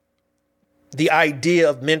the idea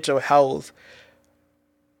of mental health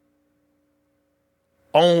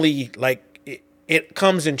only like it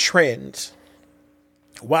comes in trends?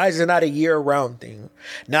 Why is it not a year-round thing?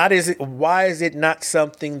 Why is it not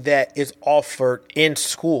something that is offered in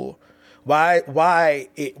school? Why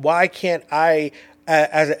can't I,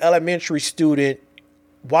 as an elementary student,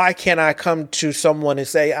 why can't I come to someone and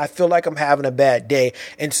say, I feel like I'm having a bad day,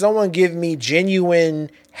 and someone give me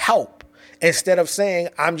genuine help instead of saying,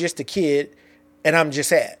 I'm just a kid and I'm just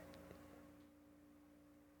sad?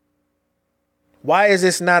 Why is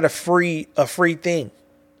this not a free thing?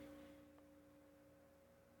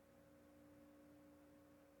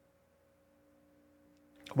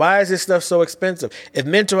 Why is this stuff so expensive? If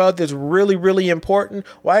mental health is really, really important,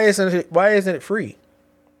 why isn't it free?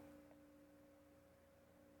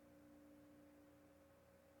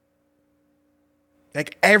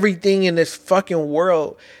 Like, everything in this fucking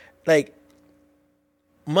world, like,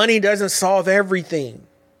 money doesn't solve everything.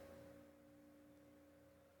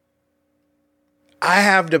 I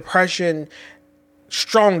have depression,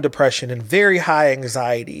 strong depression, and very high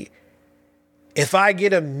anxiety. If I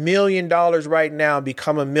get $1 million right now and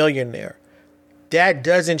become a millionaire, that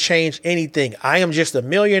doesn't change anything. I am just a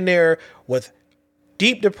millionaire with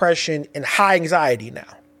deep depression and high anxiety now.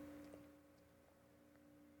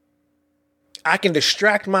 I can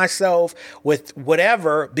distract myself with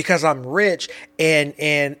whatever because I'm rich, and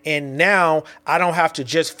now I don't have to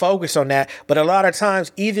just focus on that. But a lot of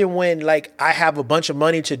times, even when like I have a bunch of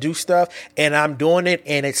money to do stuff and I'm doing it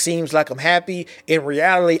and it seems like I'm happy, in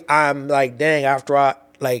reality, I'm like, dang, after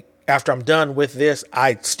I'm done with this,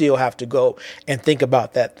 I still have to go and think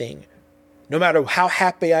about that thing. No matter how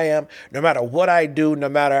happy I am, no matter what I do, no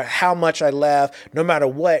matter how much I laugh, no matter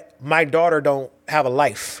what, my daughter don't have a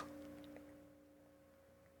life.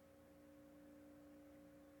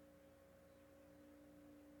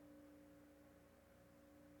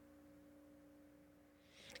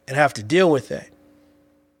 And have to deal with that.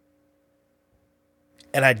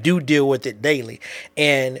 And I do deal with it daily.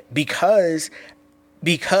 And because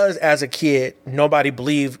as a kid, nobody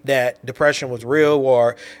believed that depression was real,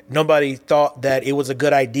 or nobody thought that it was a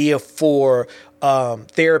good idea for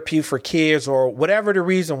therapy for kids, or whatever the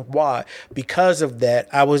reason why. Because of that,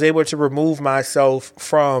 I was able to remove myself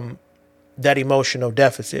from that emotional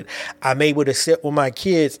deficit. I'm able to sit with my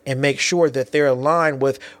kids and make sure that they're aligned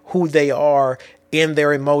with who they are in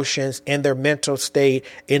their emotions, in their mental state,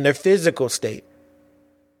 in their physical state.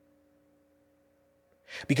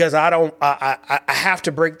 Because I have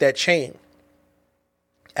to break that chain.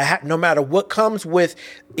 No matter what comes with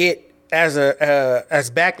it as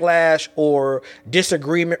backlash or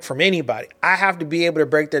disagreement from anybody, I have to be able to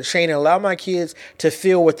break that chain and allow my kids to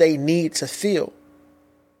feel what they need to feel.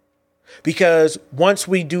 Because once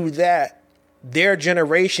we do that, their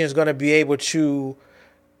generation is going to be able to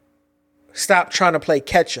stop trying to play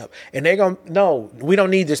catch up. And they're going to, no, we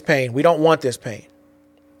don't need this pain. We don't want this pain.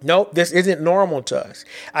 Nope, this isn't normal to us.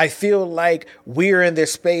 I feel like we're in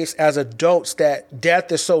this space as adults that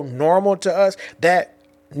death is so normal to us that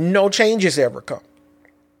no changes ever come.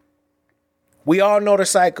 We all know the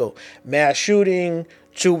cycle. Mass shooting,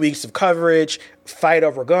 2 weeks of coverage, fight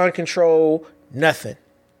over gun control, nothing.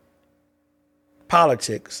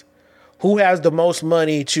 Politics. Who has the most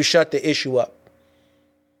money to shut the issue up?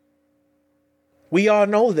 We all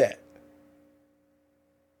know that.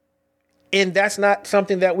 And that's not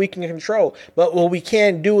something that we can control. But what we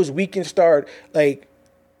can do is we can start like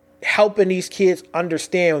helping these kids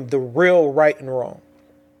understand the real right and wrong.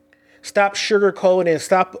 Stop sugarcoating and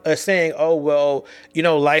stop saying, oh, well,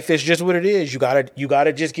 life is just what it is. You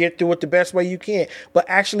gotta just get through it the best way you can. But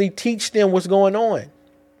actually teach them what's going on.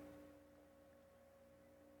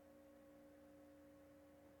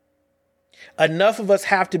 Enough of us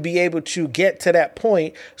have to be able to get to that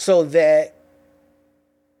point so that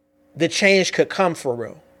the change could come for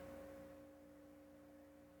real.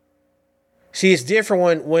 See, it's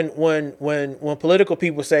different when political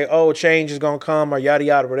people say, oh, change is going to come or yada,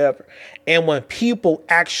 yada, whatever. And when people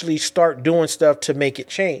actually start doing stuff to make it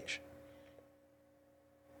change.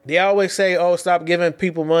 They always say, oh, stop giving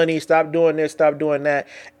people money, stop doing this, stop doing that,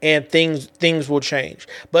 and things will change.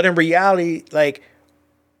 But in reality, like,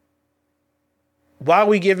 why are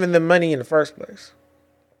we giving them money in the first place?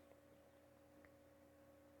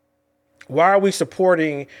 Why are we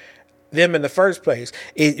supporting them in the first place?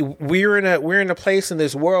 We're in a place in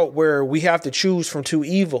this world where we have to choose from two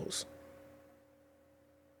evils.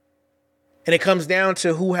 And it comes down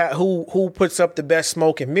to who puts up the best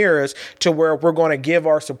smoke and mirrors to where we're going to give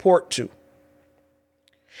our support to.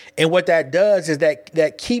 And what that does is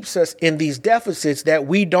that keeps us in these deficits that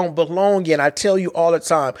we don't belong in. I tell you all the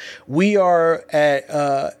time, we are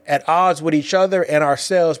at odds with each other and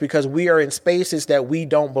ourselves because we are in spaces that we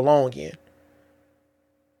don't belong in.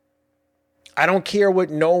 I don't care what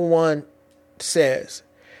no one says.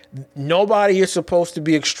 Nobody is supposed to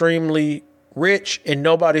be extremely rich and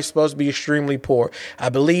nobody's supposed to be extremely poor. I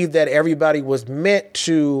believe that everybody was meant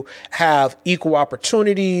to have equal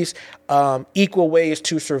opportunities, equal ways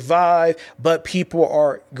to survive, but people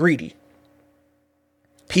are greedy.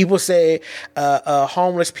 People say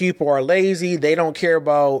homeless people are lazy. They don't care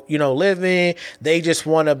about, living. They just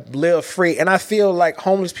want to live free. And I feel like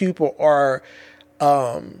homeless people are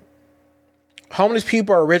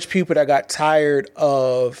rich people that got tired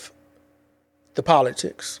of the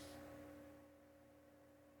politics.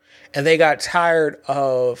 And they got tired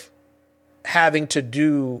of having to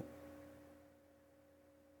do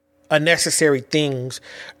unnecessary things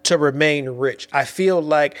to remain rich. I feel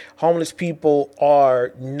like homeless people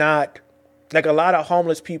are not, like a lot of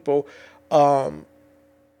homeless people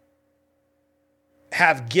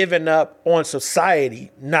have given up on society,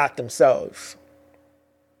 not themselves.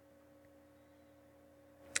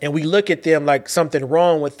 And we look at them like something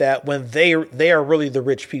wrong with that when they are really the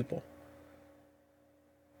rich people.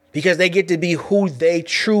 because they get to be who they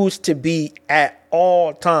choose to be at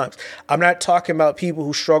all times. I'm not talking about people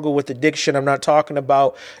who struggle with addiction. I'm not talking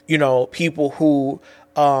about, people who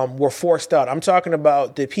were forced out. I'm talking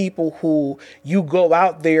about the people who you go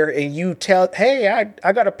out there and you tell, hey,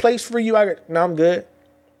 I got a place for you. No, I'm good.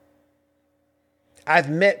 I've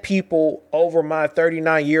met people over my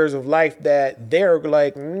 39 years of life that they're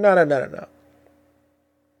like, no.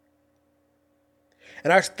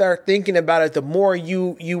 And I start thinking about it, the more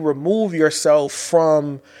you remove yourself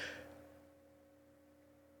from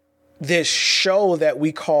this show that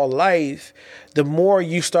we call life, the more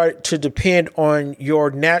you start to depend on your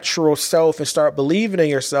natural self and start believing in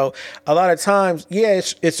yourself. A lot of times,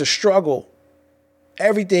 it's a struggle.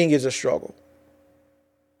 Everything is a struggle.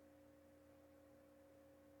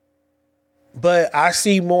 But I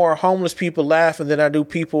see more homeless people laughing than I do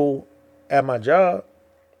people at my job.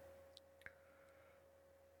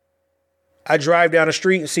 I drive down the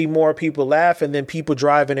street and see more people laughing than people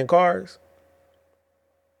driving in cars.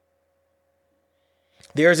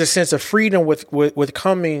 There's a sense of freedom with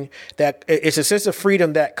coming, that it's a sense of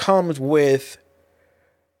freedom that comes with,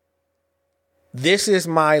 this is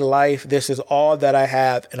my life, this is all that I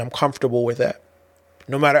have, and I'm comfortable with that,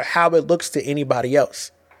 no matter how it looks to anybody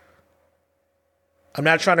else. I'm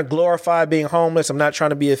not trying to glorify being homeless. I'm not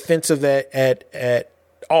trying to be offensive at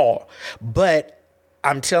all, but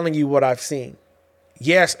I'm telling you what I've seen.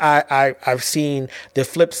 Yes, I've seen the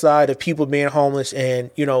flip side of people being homeless, and,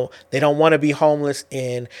 they don't want to be homeless,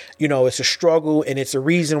 and, it's a struggle, and it's a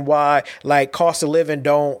reason why, like, cost of living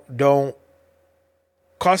doesn't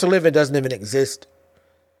even exist.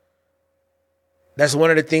 That's one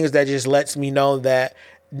of the things that just lets me know that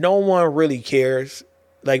no one really cares.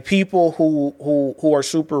 Like, people who are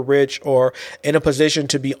super rich or in a position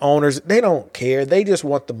to be owners, they don't care. They just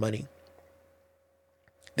want the money.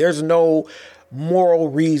 There's no moral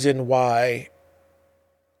reason why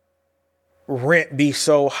rent be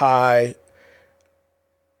so high,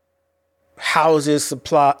 houses,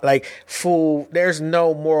 supply, like food. There's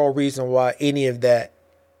no moral reason why any of that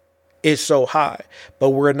is so high.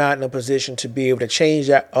 But we're not in a position to be able to change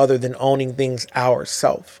that other than owning things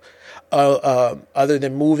ourselves. Other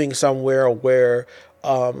than moving somewhere where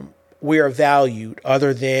we are valued,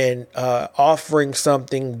 other than offering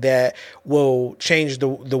something that will change the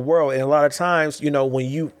world. And a lot of times, when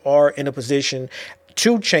you are in a position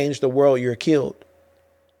to change the world, you're killed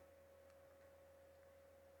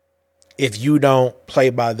if you don't play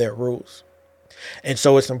by their rules. And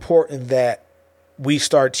so it's important that we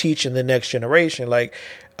start teaching the next generation. Like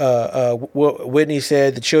Whitney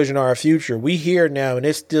said, the children are our future. We here now, and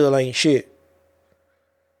it still ain't shit.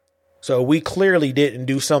 So we clearly didn't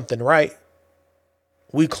do something right.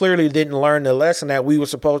 We clearly didn't learn the lesson that we were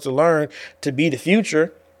supposed to learn to be the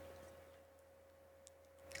future.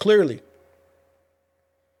 Clearly.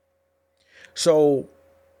 So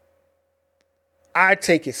I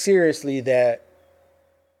take it seriously that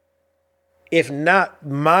if not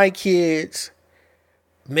my kids,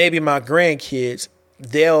 maybe my grandkids,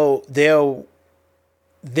 they'll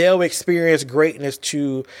experience greatness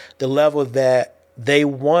to the level that they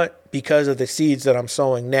want, because of the seeds that I'm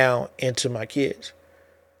sowing now into my kids.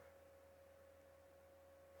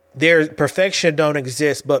 Their perfection don't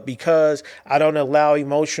exist, but because I don't allow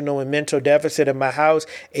emotional and mental deficit in my house,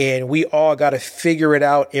 and we all got to figure it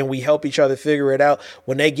out, and we help each other figure it out.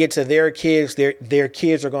 When they get to their kids, their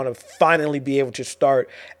kids are going to finally be able to start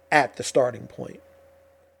at the starting point.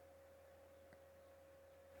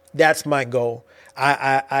 That's my goal.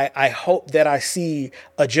 I hope that I see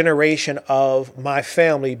a generation of my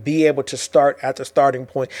family be able to start at the starting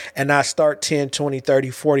point and not start 10, 20, 30,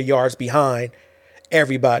 40 yards behind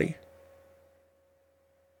everybody.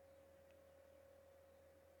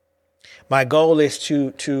 My goal is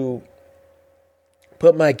to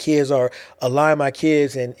put my kids, or align my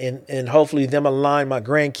kids, and hopefully them align my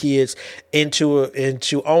grandkids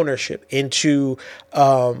into ownership, into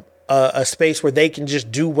a space where they can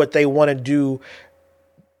just do what they want to do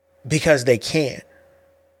because they can.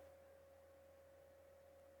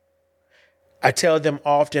 I tell them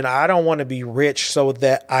often, I don't want to be rich so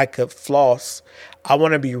that I could floss. I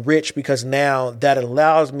want to be rich because now that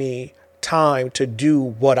allows me time to do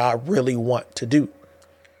what I really want to do.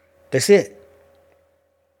 That's it.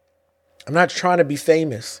 I'm not trying to be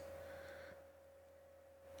famous.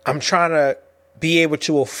 I'm trying to be able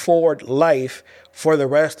to afford life for the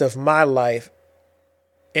rest of my life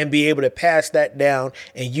and be able to pass that down,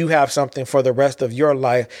 and you have something for the rest of your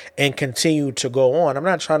life and continue to go on. I'm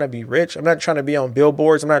not trying to be rich. I'm not trying to be on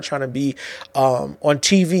billboards. I'm not trying to be on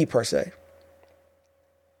TV per se.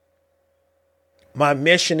 My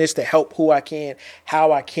mission is to help who I can,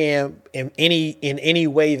 how I can, in any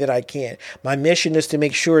way that I can. My mission is to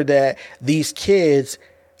make sure that these kids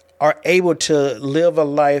are able to live a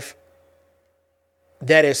life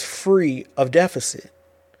that is free of deficit.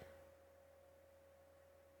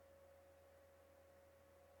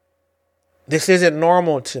 This isn't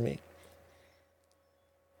normal to me.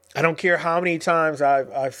 I don't care how many times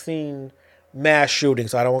I've seen mass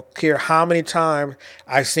shootings. I don't care how many times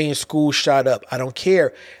I've seen schools shot up. I don't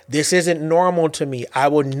care. This isn't normal to me. I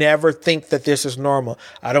will never think that this is normal.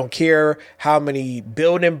 I don't care how many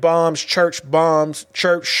building bombs, church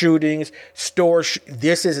shootings,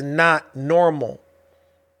 this is not normal.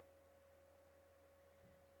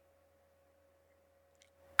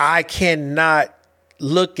 I cannot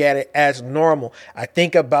look at it as normal. I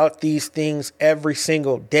think about these things every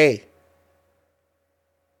single day.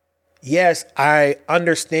 Yes, I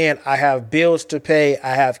understand I have bills to pay.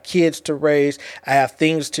 I have kids to raise. I have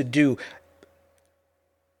things to do.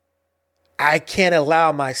 I can't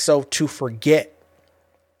allow myself to forget.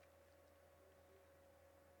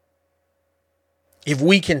 If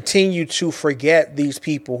we continue to forget these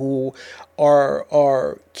people who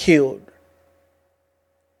are killed,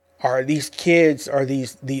 are these kids, are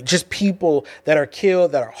these just people that are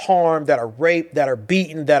killed, that are harmed, that are raped, that are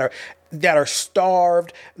beaten, that are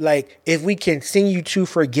starved. Like, if we continue to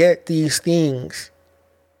forget these things,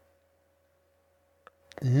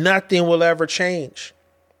 nothing will ever change.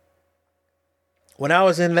 When I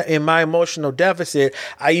was in my emotional deficit,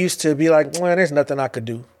 I used to be like, man, there's nothing I could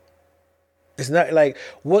do. It's not like,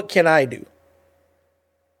 what can I do?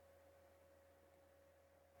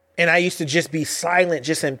 And I used to just be silent,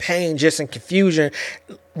 just in pain, just in confusion,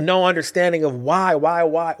 no understanding of why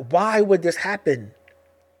would this happen?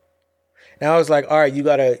 Now I was like, all right, you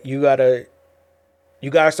gotta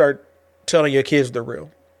start telling your kids the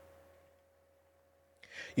real.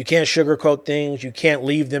 You can't sugarcoat things. You can't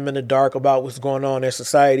leave them in the dark about what's going on in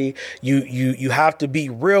society. You have to be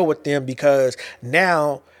real with them, because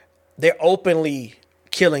now they're openly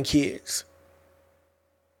killing kids.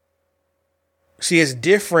 See, it's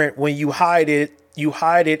different when you hide it. You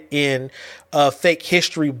hide it in fake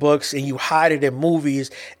history books, and you hide it in movies,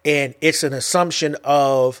 and it's an assumption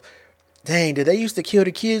of, dang, did they used to kill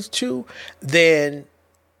the kids too? Then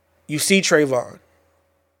you see Trayvon.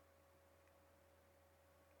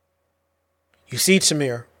 You see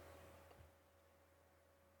Tamir.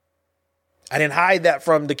 I didn't hide that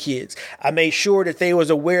from the kids. I made sure that they was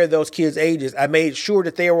aware of those kids' ages. I made sure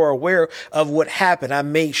that they were aware of what happened. I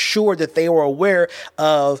made sure that they were aware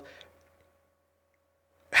of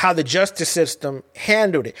how the justice system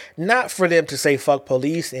handled it. Not for them to say fuck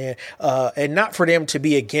police and not for them to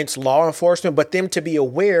be against law enforcement, but them to be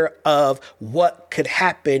aware of what could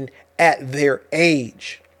happen at their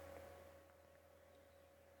age.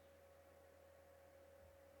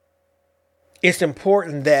 It's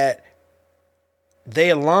important that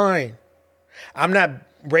they align. I'm not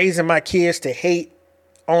raising my kids to hate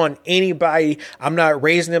on anybody. I'm not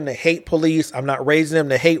raising them to hate police. I'm not raising them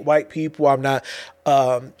to hate white people. I'm not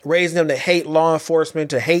raising them to hate law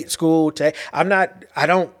enforcement, to hate school. I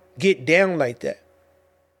don't get down like that.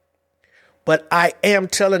 But I am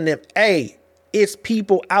telling them, hey, it's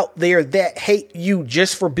people out there that hate you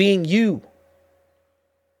just for being you.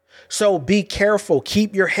 So be careful.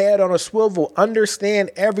 Keep your head on a swivel.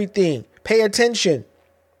 Understand everything. Pay attention.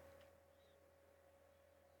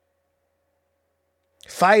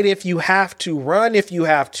 Fight if you have to. Run if you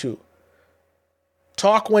have to.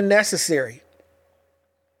 Talk when necessary.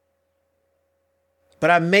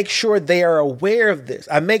 But I make sure they are aware of this.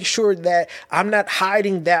 I make sure that I'm not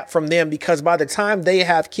hiding that from them, because by the time they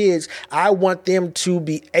have kids, I want them to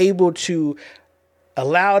be able to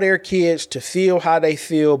allow their kids to feel how they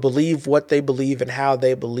feel, believe what they believe and how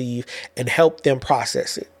they believe, and help them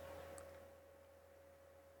process it.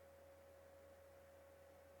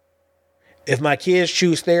 If my kids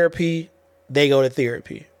choose therapy, they go to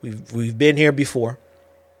therapy. We've been here before.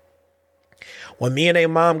 When me and a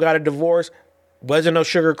mom got a divorce, wasn't no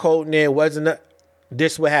sugarcoating it.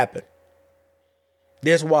 This what happened.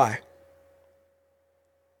 This why.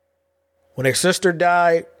 When their sister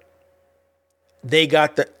died, they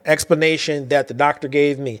got the explanation that the doctor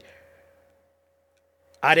gave me.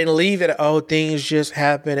 I didn't leave it. Oh, things just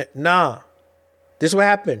happen. Nah, this what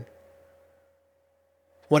happened.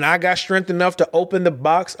 When I got strength enough to open the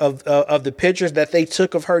box of the pictures that they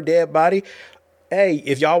took of her dead body, hey,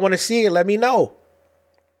 if y'all want to see it, let me know.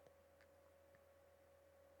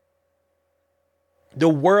 The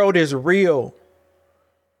world is real.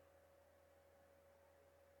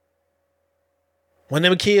 When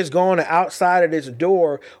them kids go on the outside of this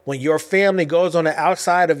door, when your family goes on the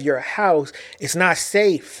outside of your house, it's not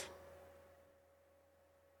safe.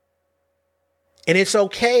 And it's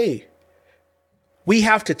okay. We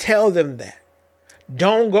have to tell them that.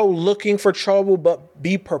 Don't go looking for trouble, but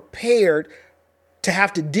be prepared to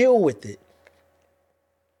have to deal with it.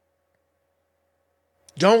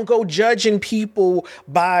 Don't go judging people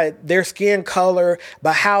by their skin color,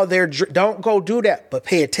 by how they're. Don't go do that, but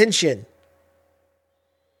pay attention.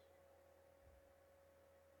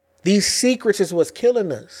 These secrets is what's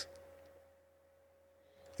killing us.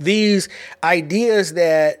 These ideas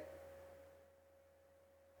that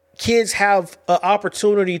kids have an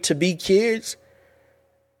opportunity to be kids,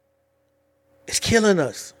 it's killing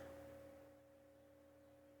us.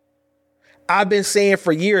 I've been saying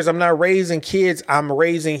for years, I'm not raising kids, I'm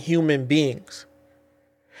raising human beings.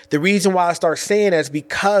 The reason why I start saying that is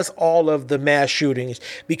because all of the mass shootings,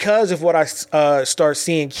 because of what I start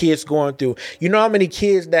seeing kids going through. You know how many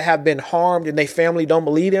kids that have been harmed and their family don't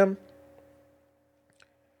believe them?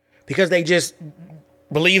 Because they just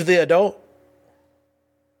believe the adult.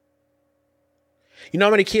 You know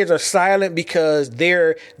how many kids are silent because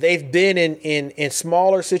they've been in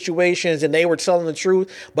smaller situations and they were telling the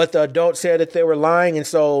truth, but the adult said that they were lying, and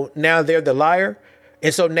so now they're the liar,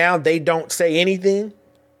 and so now they don't say anything.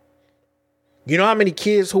 You know how many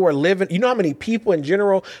kids who are living, you know how many people in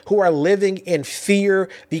general who are living in fear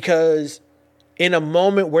because in a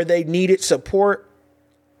moment where they needed support,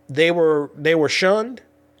 they were shunned?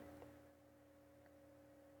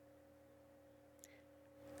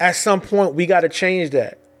 At some point, we got to change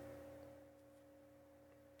that.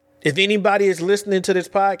 If anybody is listening to this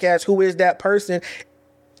podcast, who is that person?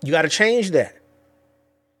 You got to change that.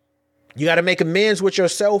 You got to make amends with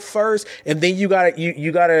yourself first, and then you got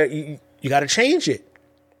to change it.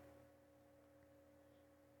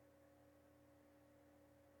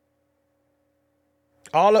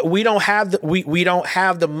 We don't have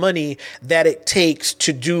the money that it takes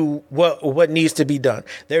to do what needs to be done.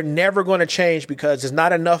 They're never going to change because there's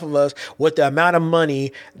not enough of us with the amount of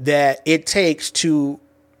money that it takes to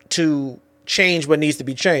change what needs to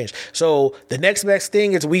be changed. So the next best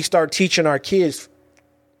thing is we start teaching our kids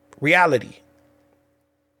reality.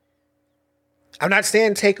 I'm not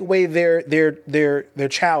saying take away their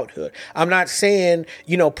childhood. I'm not saying,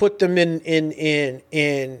 put them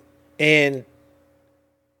in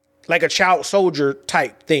like a child soldier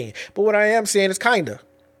type thing. But what I am saying is kinda.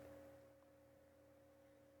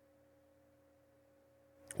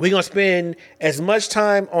 We're going to spend as much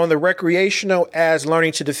time on the recreational as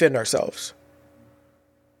learning to defend ourselves.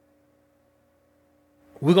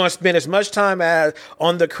 We're going to spend as much time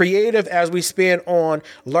on the creative as we spend on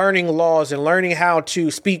learning laws and learning how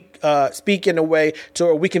to speak in a way to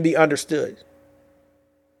where we can be understood.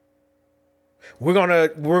 We're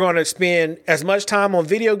gonna spend as much time on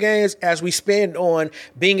video games as we spend on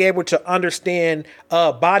being able to understand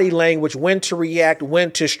body language, when to react, when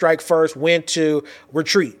to strike first, when to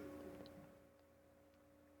retreat.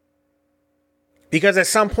 Because at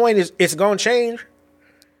some point it's going to change.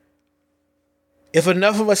 If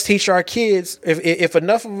enough of us teach our kids, if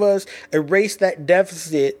enough of us erase that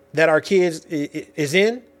deficit that our kids is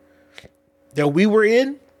in, that we were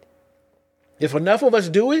in, if enough of us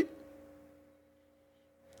do it,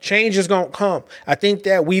 change is going to come. I think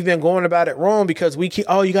that we've been going about it wrong because we keep,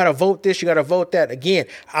 you got to vote this, you got to vote that. Again,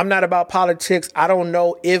 I'm not about politics. I don't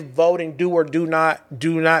know if voting do not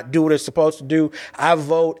do what it's supposed to do. I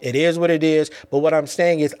vote. It is what it is. But what I'm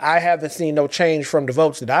saying is I haven't seen no change from the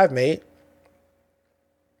votes that I've made.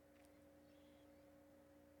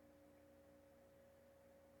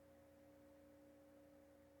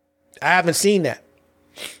 I haven't seen that.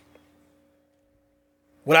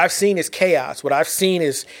 What I've seen is chaos. What I've seen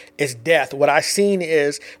is death. What I've seen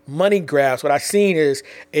is money grabs. What I've seen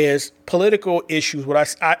is political issues.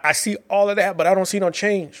 What I see all of that, but I don't see no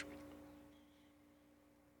change.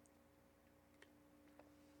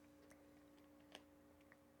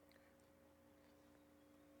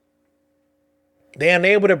 They're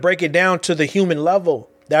unable to break it down to the human level.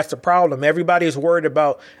 That's the problem. Everybody is worried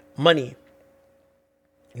about money.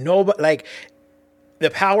 Nobody, like, the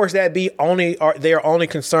powers that be they are only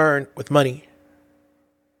concerned with money.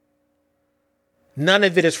 None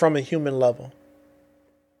of it is from a human level.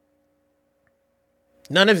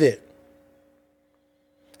 None of it.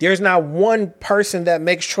 There's not one person that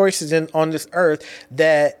makes choices on this earth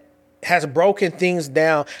that has broken things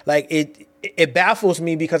down. Like it baffles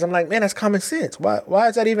me because I'm like, man, that's common sense. Why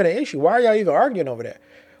is that even an issue? Why are y'all even arguing over that?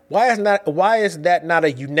 Why is that not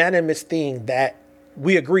a unanimous thing that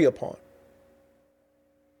we agree upon?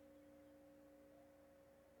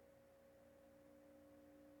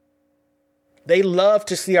 They love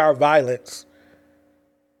to see our violence.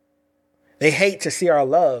 They hate to see our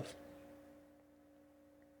love.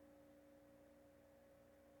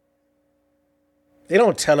 They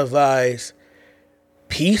don't televise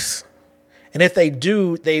peace. And if they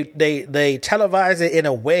do, they televise it in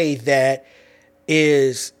a way that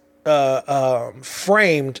is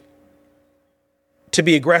framed to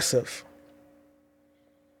be aggressive.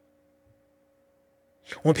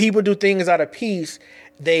 When people do things out of peace,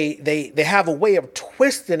 they have a way of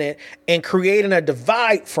twisting it and creating a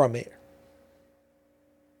divide from it.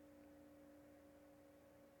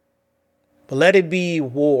 But let it be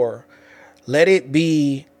war. Let it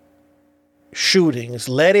be shootings.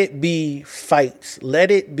 Let it be fights.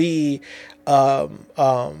 Let it be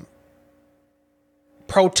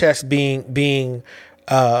protests being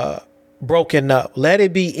broken up. Let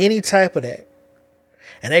it be any type of that.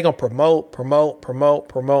 And they're going to promote.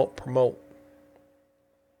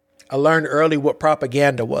 I learned early what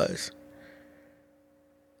propaganda was.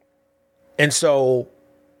 And so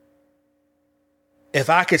if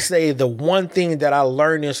I could say the one thing that I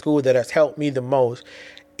learned in school that has helped me the most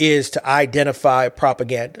is to identify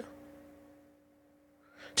propaganda.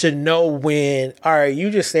 To know when, all right, you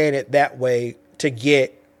just saying it that way to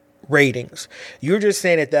get ratings. You're just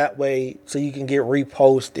saying it that way so you can get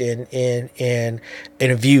repost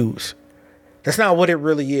and views. That's not what it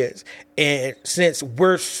really is. And since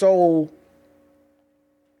we're so,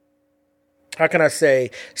 how can I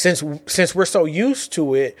say, since we're so used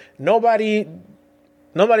to it, nobody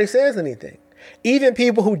says anything. Even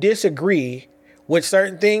people who disagree with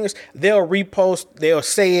certain things, they'll repost, they'll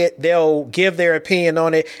say it, they'll give their opinion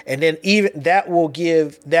on it, and then even that will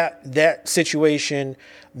give that situation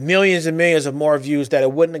millions and millions of more views that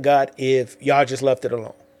it wouldn't have got if y'all just left it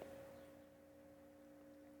alone.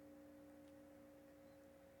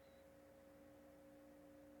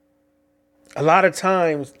 A lot of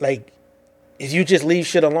times, like, if you just leave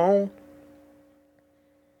shit alone,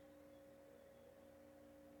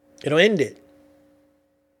 it'll end it.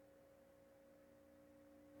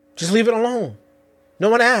 Just leave it alone. No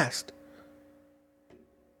one asked.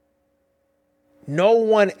 No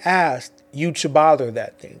one asked you to bother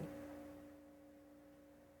that thing.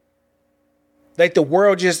 Like the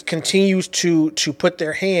world just continues to put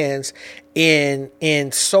their hands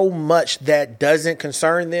in so much that doesn't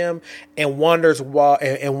concern them and wonder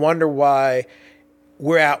why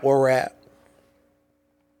we're at where we're at.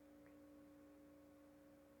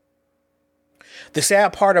 The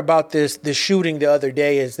sad part about this shooting the other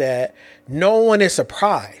day is that no one is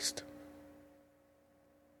surprised.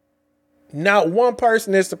 Not one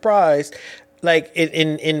person is surprised. Like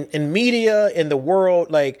in media, in the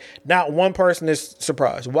world, like not one person is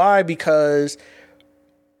surprised. Why? Because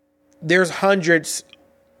there's hundreds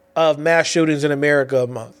of mass shootings in America a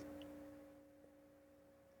month.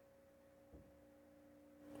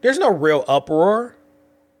 There's no real uproar.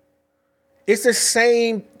 It's the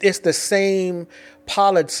same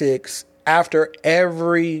politics after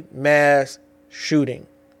every mass shooting.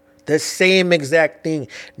 The same exact thing.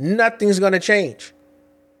 Nothing's going to change.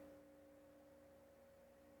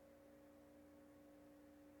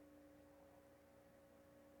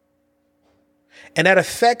 And that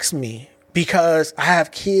affects me because I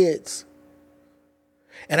have kids.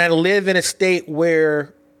 And I live in a state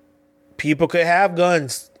where people could have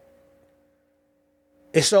guns.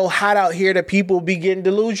 It's so hot out here that people be getting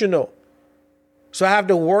delusional. So I have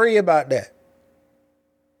to worry about that.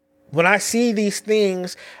 When I see these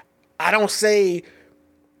things, I don't say,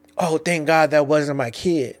 oh, thank God that wasn't my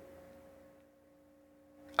kid.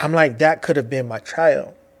 I'm like, that could have been my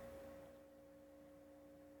child.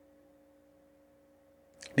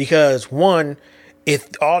 Because one, if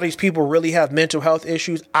all these people really have mental health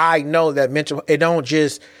issues, I know that mental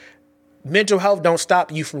health don't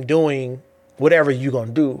stop you from doing whatever you're going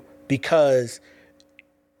to do because,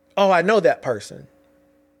 oh, I know that person.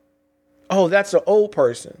 Oh, that's an old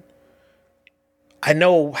person. I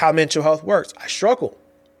know how mental health works. I struggle.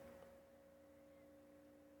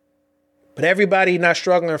 But everybody not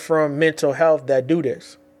struggling from mental health that do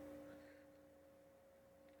this.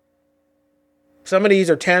 Some of these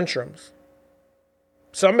are tantrums.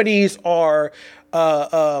 Some of these are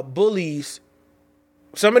bullies.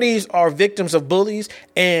 Some of these are victims of bullies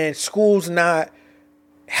and schools not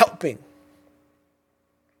helping.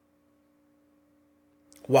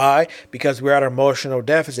 Why? Because we're at an emotional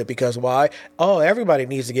deficit. Because why? Oh, everybody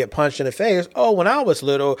needs to get punched in the face. Oh, when I was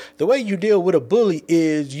little, the way you deal with a bully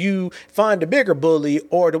is you find a bigger bully,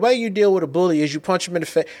 or the way you deal with a bully is you punch him in the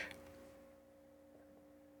face.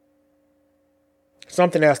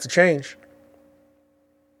 Something has to change.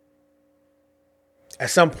 At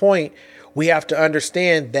some point, We have to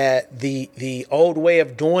understand that the old way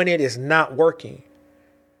of doing it is not working.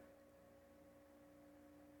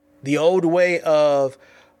 The old way of,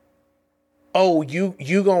 oh,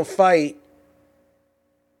 you gonna fight.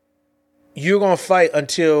 You're gonna fight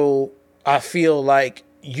until I feel like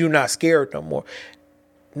you're not scared no more.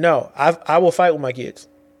 No, I will fight with my kids.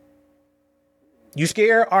 You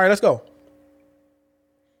scared? All right, let's go.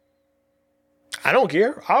 I don't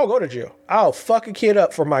care. I'll go to jail. I'll fuck a kid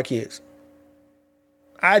up for my kids.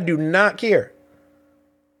 I do not care.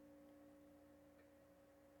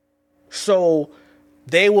 So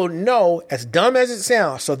they will know, as dumb as it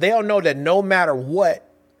sounds, so they'll know that no matter what,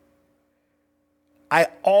 I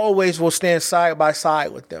always will stand side by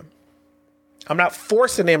side with them. I'm not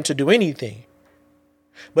forcing them to do anything.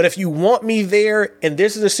 But if you want me there, and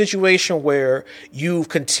this is a situation where you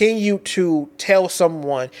continue to tell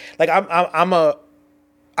someone, like I'm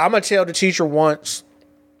gonna tell the teacher once,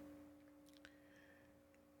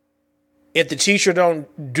 if the teacher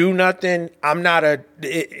don't do nothing,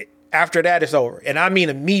 after that it's over. And I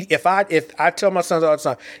mean if I tell my sons all the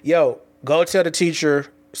time, yo, go tell the teacher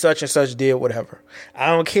such and such did whatever. I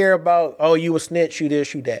don't care about, oh, you a snitch, you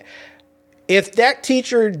this, you that. If that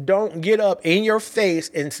teacher don't get up in your face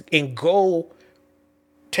and go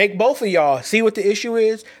take both of y'all, see what the issue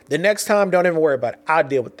is, the next time, don't even worry about it. I'll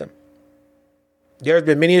deal with them. There's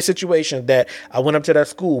been many situations that I went up to that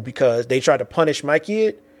school because they tried to punish my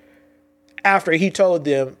kid after he told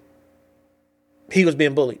them he was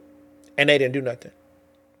being bullied, and they didn't do nothing.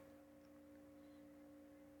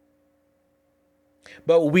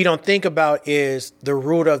 But what we don't think about is the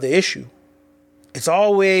root of the issue. It's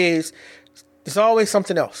always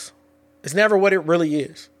something else. It's never what it really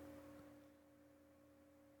is.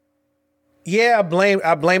 Yeah, I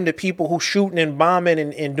blame the people who shooting and bombing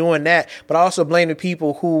and doing that, but I also blame the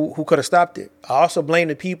people who could have stopped it. I also blame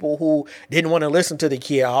the people who didn't want to listen to the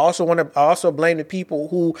kid. I also blame the people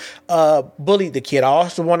who bullied the kid. I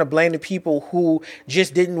also want to blame the people who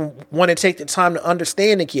just didn't want to take the time to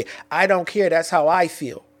understand the kid. I don't care. That's how I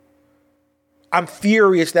feel. I'm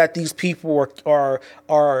furious that these people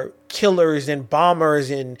are killers and bombers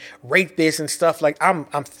and rapists and stuff like.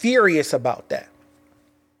 I'm furious about that.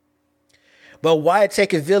 But why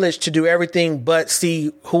take a village to do everything but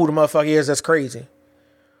see who the motherfucker is that's crazy?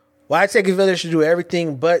 Why take a village to do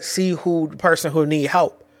everything but see who the person who need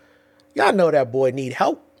help? Y'all know that boy need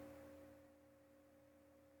help.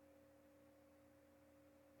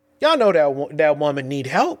 Y'all know that woman need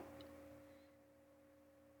help.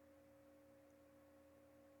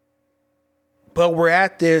 But we're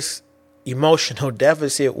at this emotional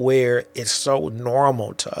deficit where it's so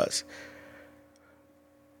normal to us.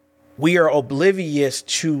 We are oblivious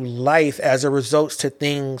to life as a result to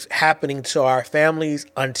things happening to our families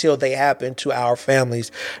until they happen to our families,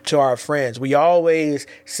 to our friends. We always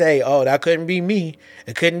say, oh, that couldn't be me.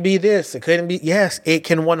 It couldn't be this. It couldn't be. Yes, it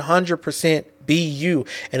can 100% be you.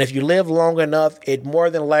 And if you live long enough, it more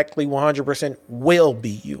than likely 100% will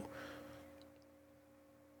be you.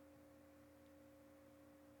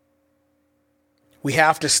 We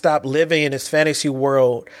have to stop living in this fantasy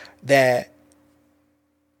world that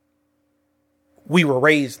we were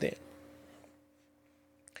raised in.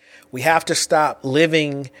 We have to stop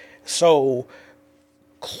living so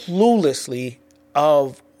cluelessly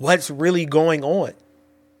of what's really going on.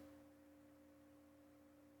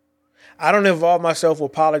 I don't involve myself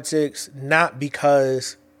with politics, not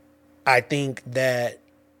because I think that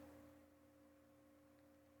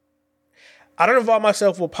I don't involve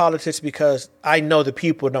myself with politics because I know the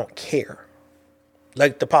people don't care.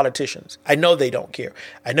 Like the politicians, I know they don't care.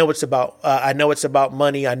 I know it's about. I know it's about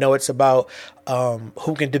money. I know it's about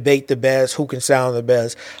who can debate the best, who can sound the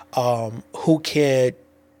best, who could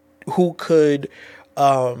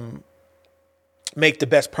make the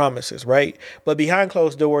best promises, right? But behind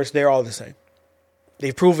closed doors, they're all the same.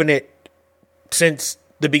 They've proven it since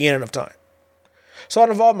the beginning of time. So I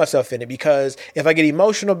don't involve myself in it because if I get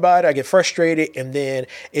emotional about it, I get frustrated, and then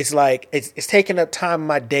it's like it's taking up time in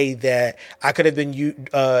my day that I could have been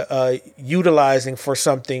utilizing for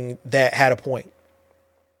something that had a point.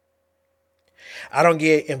 I don't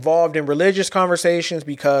get involved in religious conversations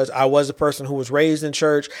because I was a person who was raised in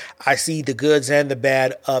church. I see the goods and the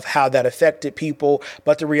bad of how that affected people.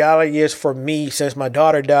 But the reality is, for me, since my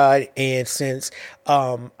daughter died, and since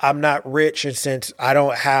I'm not rich, and since I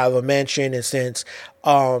don't have a mansion, and since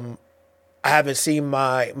I haven't seen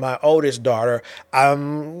my oldest daughter,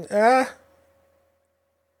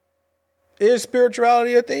 is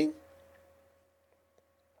spirituality a thing?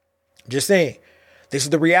 Just saying. This is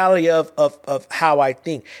the reality of how I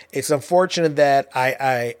think. It's unfortunate that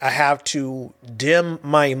I have to dim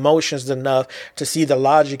my emotions enough to see the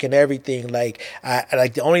logic in everything. Like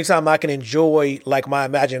the only time I can enjoy like my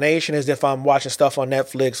imagination is if I'm watching stuff on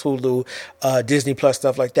Netflix, Hulu, Disney Plus,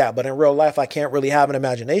 stuff like that. But in real life, I can't really have an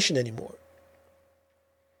imagination anymore.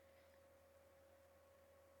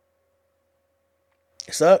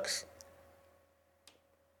 It sucks.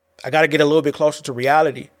 I got to get a little bit closer to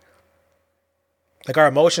reality. Like our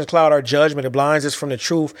emotions cloud our judgment. It blinds us from the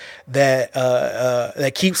truth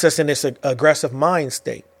that keeps us in this aggressive mind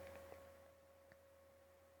state.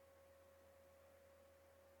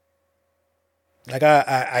 Like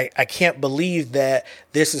I can't believe that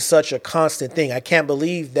this is such a constant thing. I can't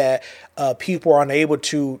believe that people are unable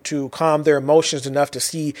to calm their emotions enough to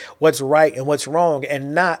see what's right and what's wrong,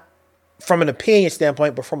 and not from an opinion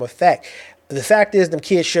standpoint, but from a fact. The fact is, them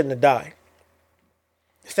kids shouldn't have died.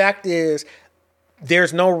 The fact is,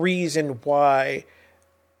 there's no reason why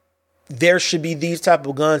there should be these type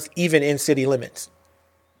of guns even in city limits.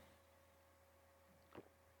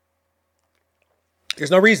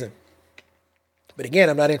 There's no reason. But again,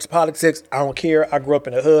 I'm not into politics. I don't care. I grew up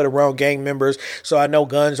in the hood around gang members, so I know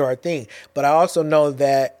guns are a thing. But I also know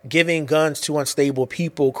that giving guns to unstable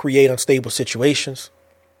people create unstable situations.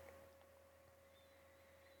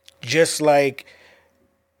 Just like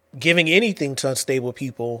giving anything to unstable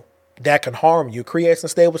people that can harm you creates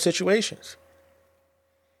unstable situations.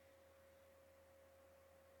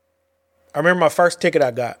 I remember my first ticket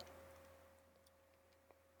I got.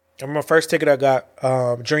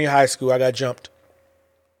 Junior high school. I got jumped.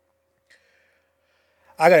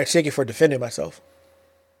 I got a ticket for defending myself.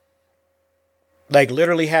 Like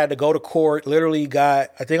literally had to go to court. Literally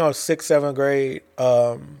got, I think I was 6th, 7th grade.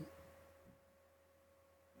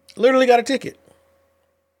 Literally got a ticket.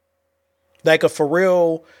 Like a for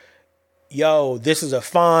real, yo, this is a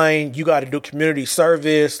fine. You got to do community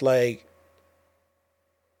service. Like,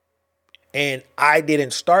 and I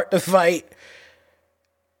didn't start the fight.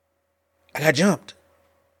 I got jumped.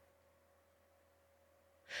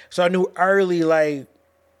 So I knew early, like,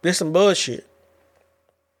 this some bullshit.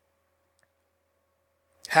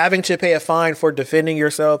 Having to pay a fine for defending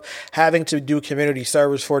yourself, having to do community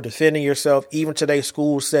service for defending yourself. Even today,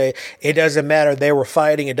 schools say it doesn't matter. They were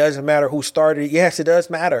fighting. It doesn't matter who started it. Yes, it does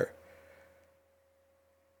matter.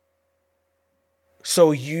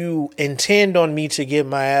 So you intend on me to get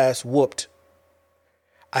my ass whooped.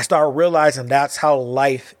 I start realizing that's how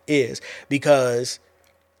life is, because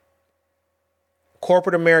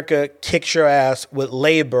corporate America kicks your ass with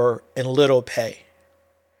labor and little pay.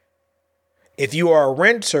 If you are a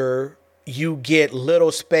renter, you get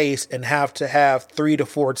little space and have to have 3 to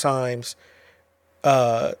 4 times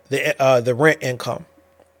the rent income.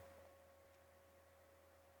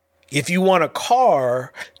 If you want a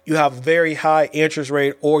car, you have a very high interest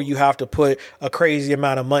rate, or you have to put a crazy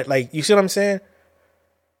amount of money. Like, you see what I'm saying?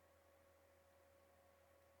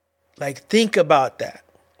 Like, think about that.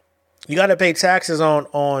 You got to pay taxes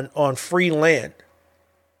on free land.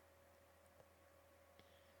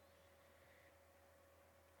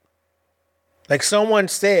 Like someone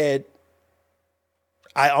said,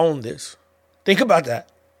 I own this. Think about that.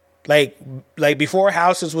 Like before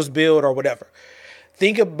houses was built or whatever.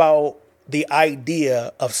 Think about the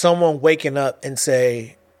idea of someone waking up and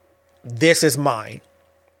say, this is mine.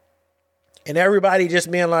 And everybody just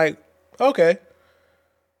being like, okay,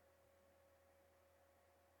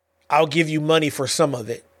 I'll give you money for some of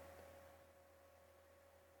it.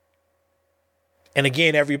 And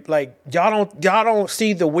again, y'all don't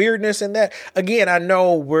see the weirdness in that. Again, I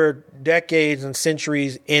know we're decades and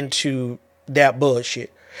centuries into that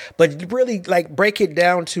bullshit, but really, like, break it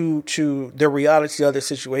down to the reality of the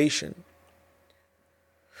situation.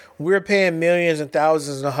 We're paying millions and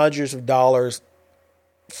thousands and hundreds of dollars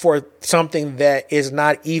for something that is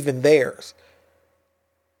not even theirs.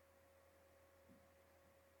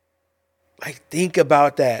 Like, think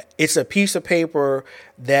about that. It's a piece of paper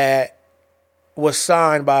that was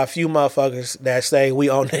signed by a few motherfuckers that say we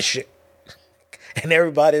own this shit. And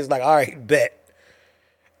everybody's like, all right, bet.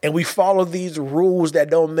 And we follow these rules that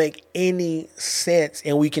don't make any sense.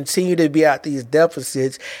 And we continue to be at these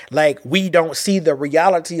deficits. Like, we don't see the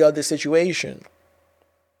reality of the situation.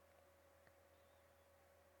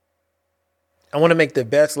 I want to make the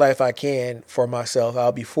best life I can for myself.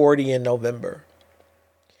 I'll be 40 in November.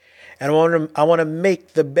 And I want to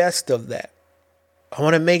make the best of that. I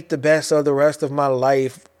want to make the best of the rest of my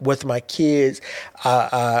life with my kids.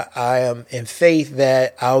 I am in faith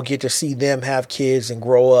that I'll get to see them have kids and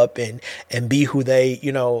grow up and be who they,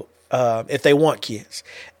 if they want kids.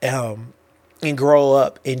 and grow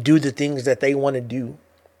up and do the things that they want to do.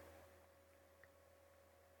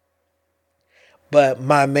 But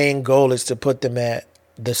my main goal is to put them at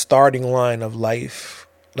the starting line of life,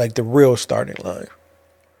 like the real starting line.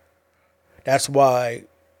 That's why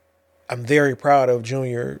I'm very proud of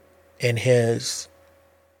Junior and his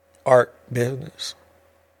art business.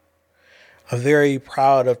 I'm very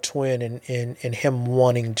proud of Twin and him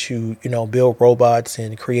wanting to, build robots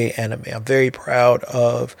and create anime. I'm very proud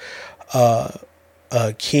of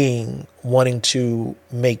King wanting to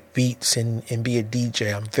make beats and be a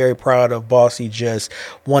DJ. I'm very proud of Bossy just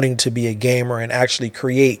wanting to be a gamer and actually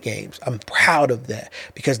create games. I'm proud of that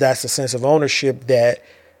because that's a sense of ownership that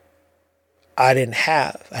I didn't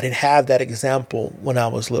have. I didn't have that example when I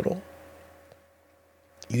was little.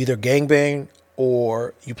 You either gangbang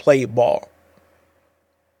or you played ball.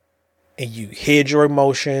 And you hid your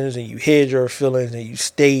emotions and you hid your feelings and you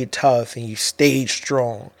stayed tough and you stayed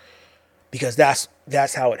strong. Because that's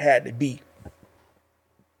how it had to be.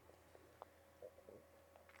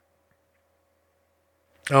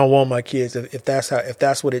 I don't want my kids if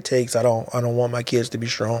that's what it takes. I don't want my kids to be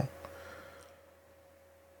strong.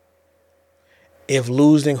 If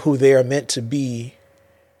losing who they are meant to be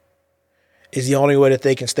is the only way that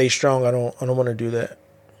they can stay strong, I don't want to do that.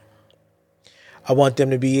 I want them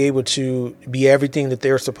to be able to be everything that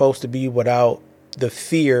they're supposed to be without the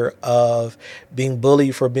fear of being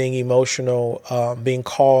bullied for being emotional, being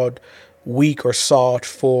called weak or soft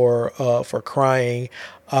for crying.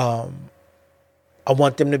 I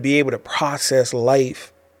want them to be able to process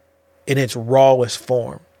life in its rawest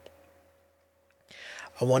form.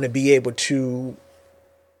 I want to be able to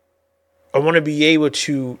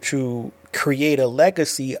create a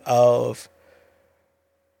legacy of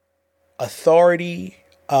authority,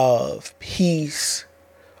 of peace,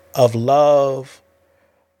 of love,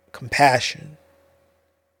 compassion.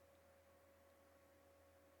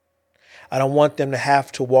 I don't want them to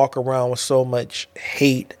have to walk around with so much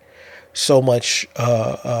hate, so much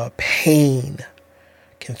pain,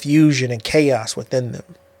 confusion, and chaos within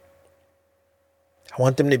them. I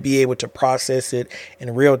want them to be able to process it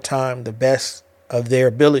in real time, the best of their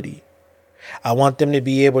ability. I want them to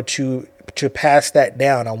be able to pass that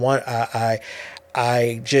down.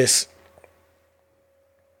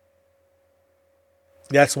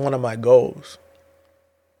 That's one of my goals,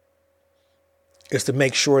 is to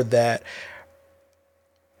make sure that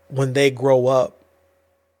when they grow up,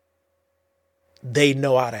 they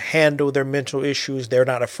know how to handle their mental issues. They're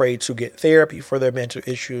not afraid to get therapy for their mental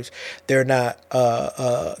issues. They're not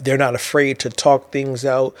afraid to talk things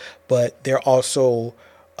out, but they're also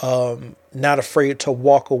not afraid to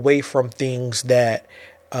walk away from things that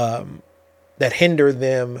hinder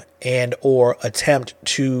them and or attempt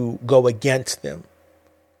to go against them.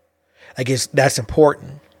 I guess that's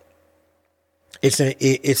important. It's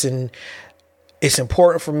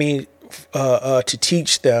important for me to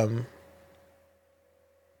teach them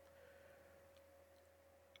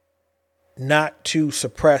not to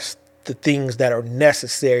suppress the things that are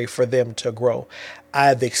necessary for them to grow.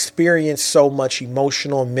 I've experienced so much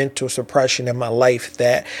emotional and mental suppression in my life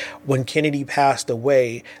that when Kennedy passed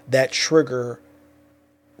away, that trigger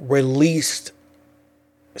released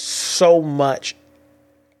so much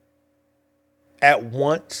at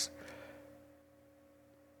once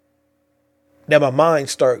that my mind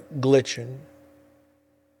started glitching.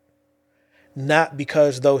 Not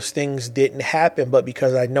because those things didn't happen, but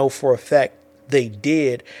because I know for a fact they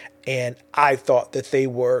did, and I thought that they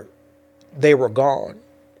were gone.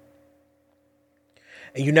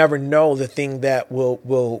 And you never know the thing that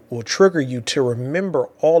will trigger you to remember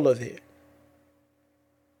all of it.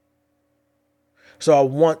 So I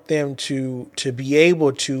want them to be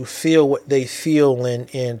able to feel what they feel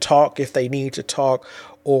and talk if they need to talk,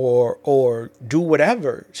 or do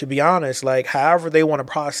whatever, to be honest, like however they want to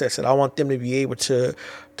process it. I want them to be able to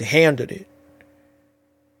handle it.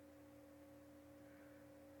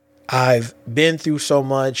 I've been through so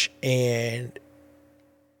much, and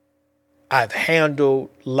I've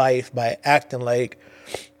handled life by acting like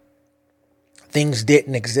things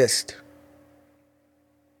didn't exist.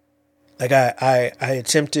 Like I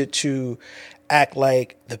attempted to act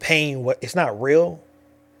like the pain, it's not real.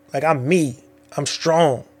 Like I'm me. I'm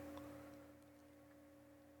strong.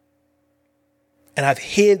 And I've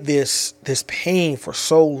hid this pain for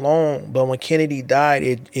so long. But when Kennedy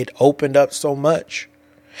died, it opened up so much.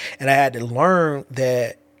 And I had to learn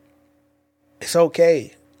that it's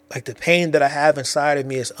okay. Like the pain that I have inside of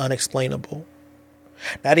me is unexplainable.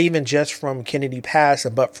 Not even just from Kennedy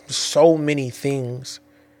passing, but from so many things.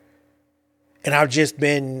 And I've just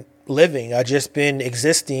been living. I've just been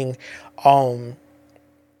existing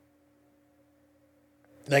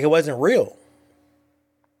Like it wasn't real.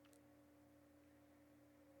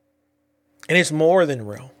 And it's more than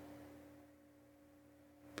real.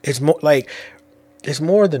 It's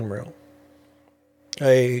more than real.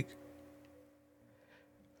 Like,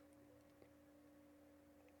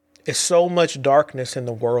 it's so much darkness in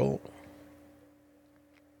the world.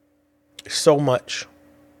 So much.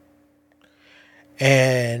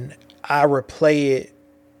 And I replay it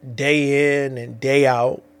day in and day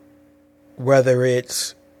out, whether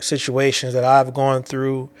it's situations that I've gone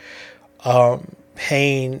through,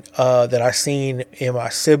 pain that I've seen in my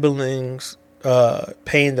siblings,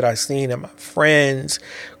 pain that I've seen in my friends,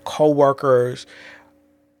 co-workers.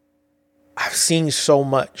 I've seen so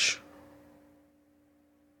much.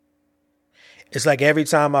 It's like every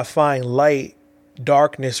time I find light,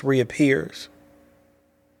 darkness reappears.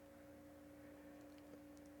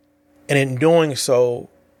 And in doing so,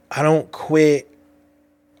 I don't quit.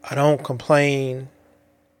 I don't complain.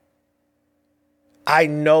 I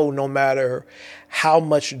know no matter how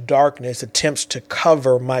much darkness attempts to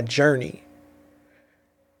cover my journey,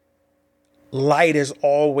 light is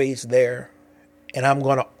always there. And I'm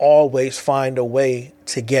going to always find a way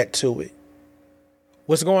to get to it.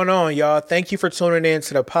 What's going on, y'all? Thank you for tuning in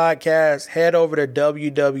to the podcast. Head over to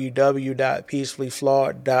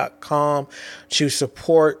www.peacefullyflawed.com to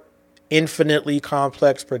support Infinitely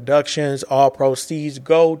Complex Productions. All proceeds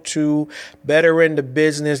go to bettering the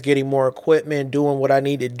business, getting more equipment, doing what I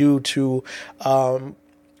need to do to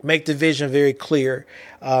make the vision very clear.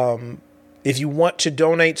 If you want to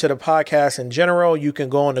donate to the podcast in general, you can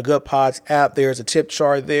go on the Good Pods app. There's a tip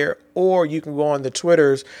jar there, or you can go on the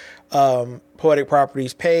Twitter's Poetic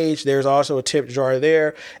Properties page. There's also a tip jar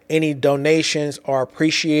there. Any donations are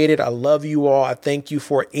appreciated. I love you all. I thank you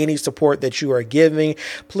for any support that you are giving.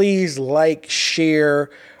 Please like, share,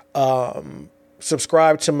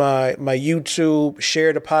 subscribe to my YouTube,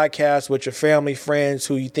 share the podcast with your family, friends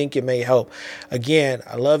who you think it may help. Again,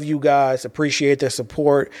 I love you guys. Appreciate the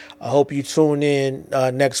support. I hope you tune in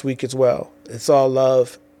next week as well. It's all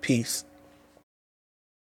love. Peace.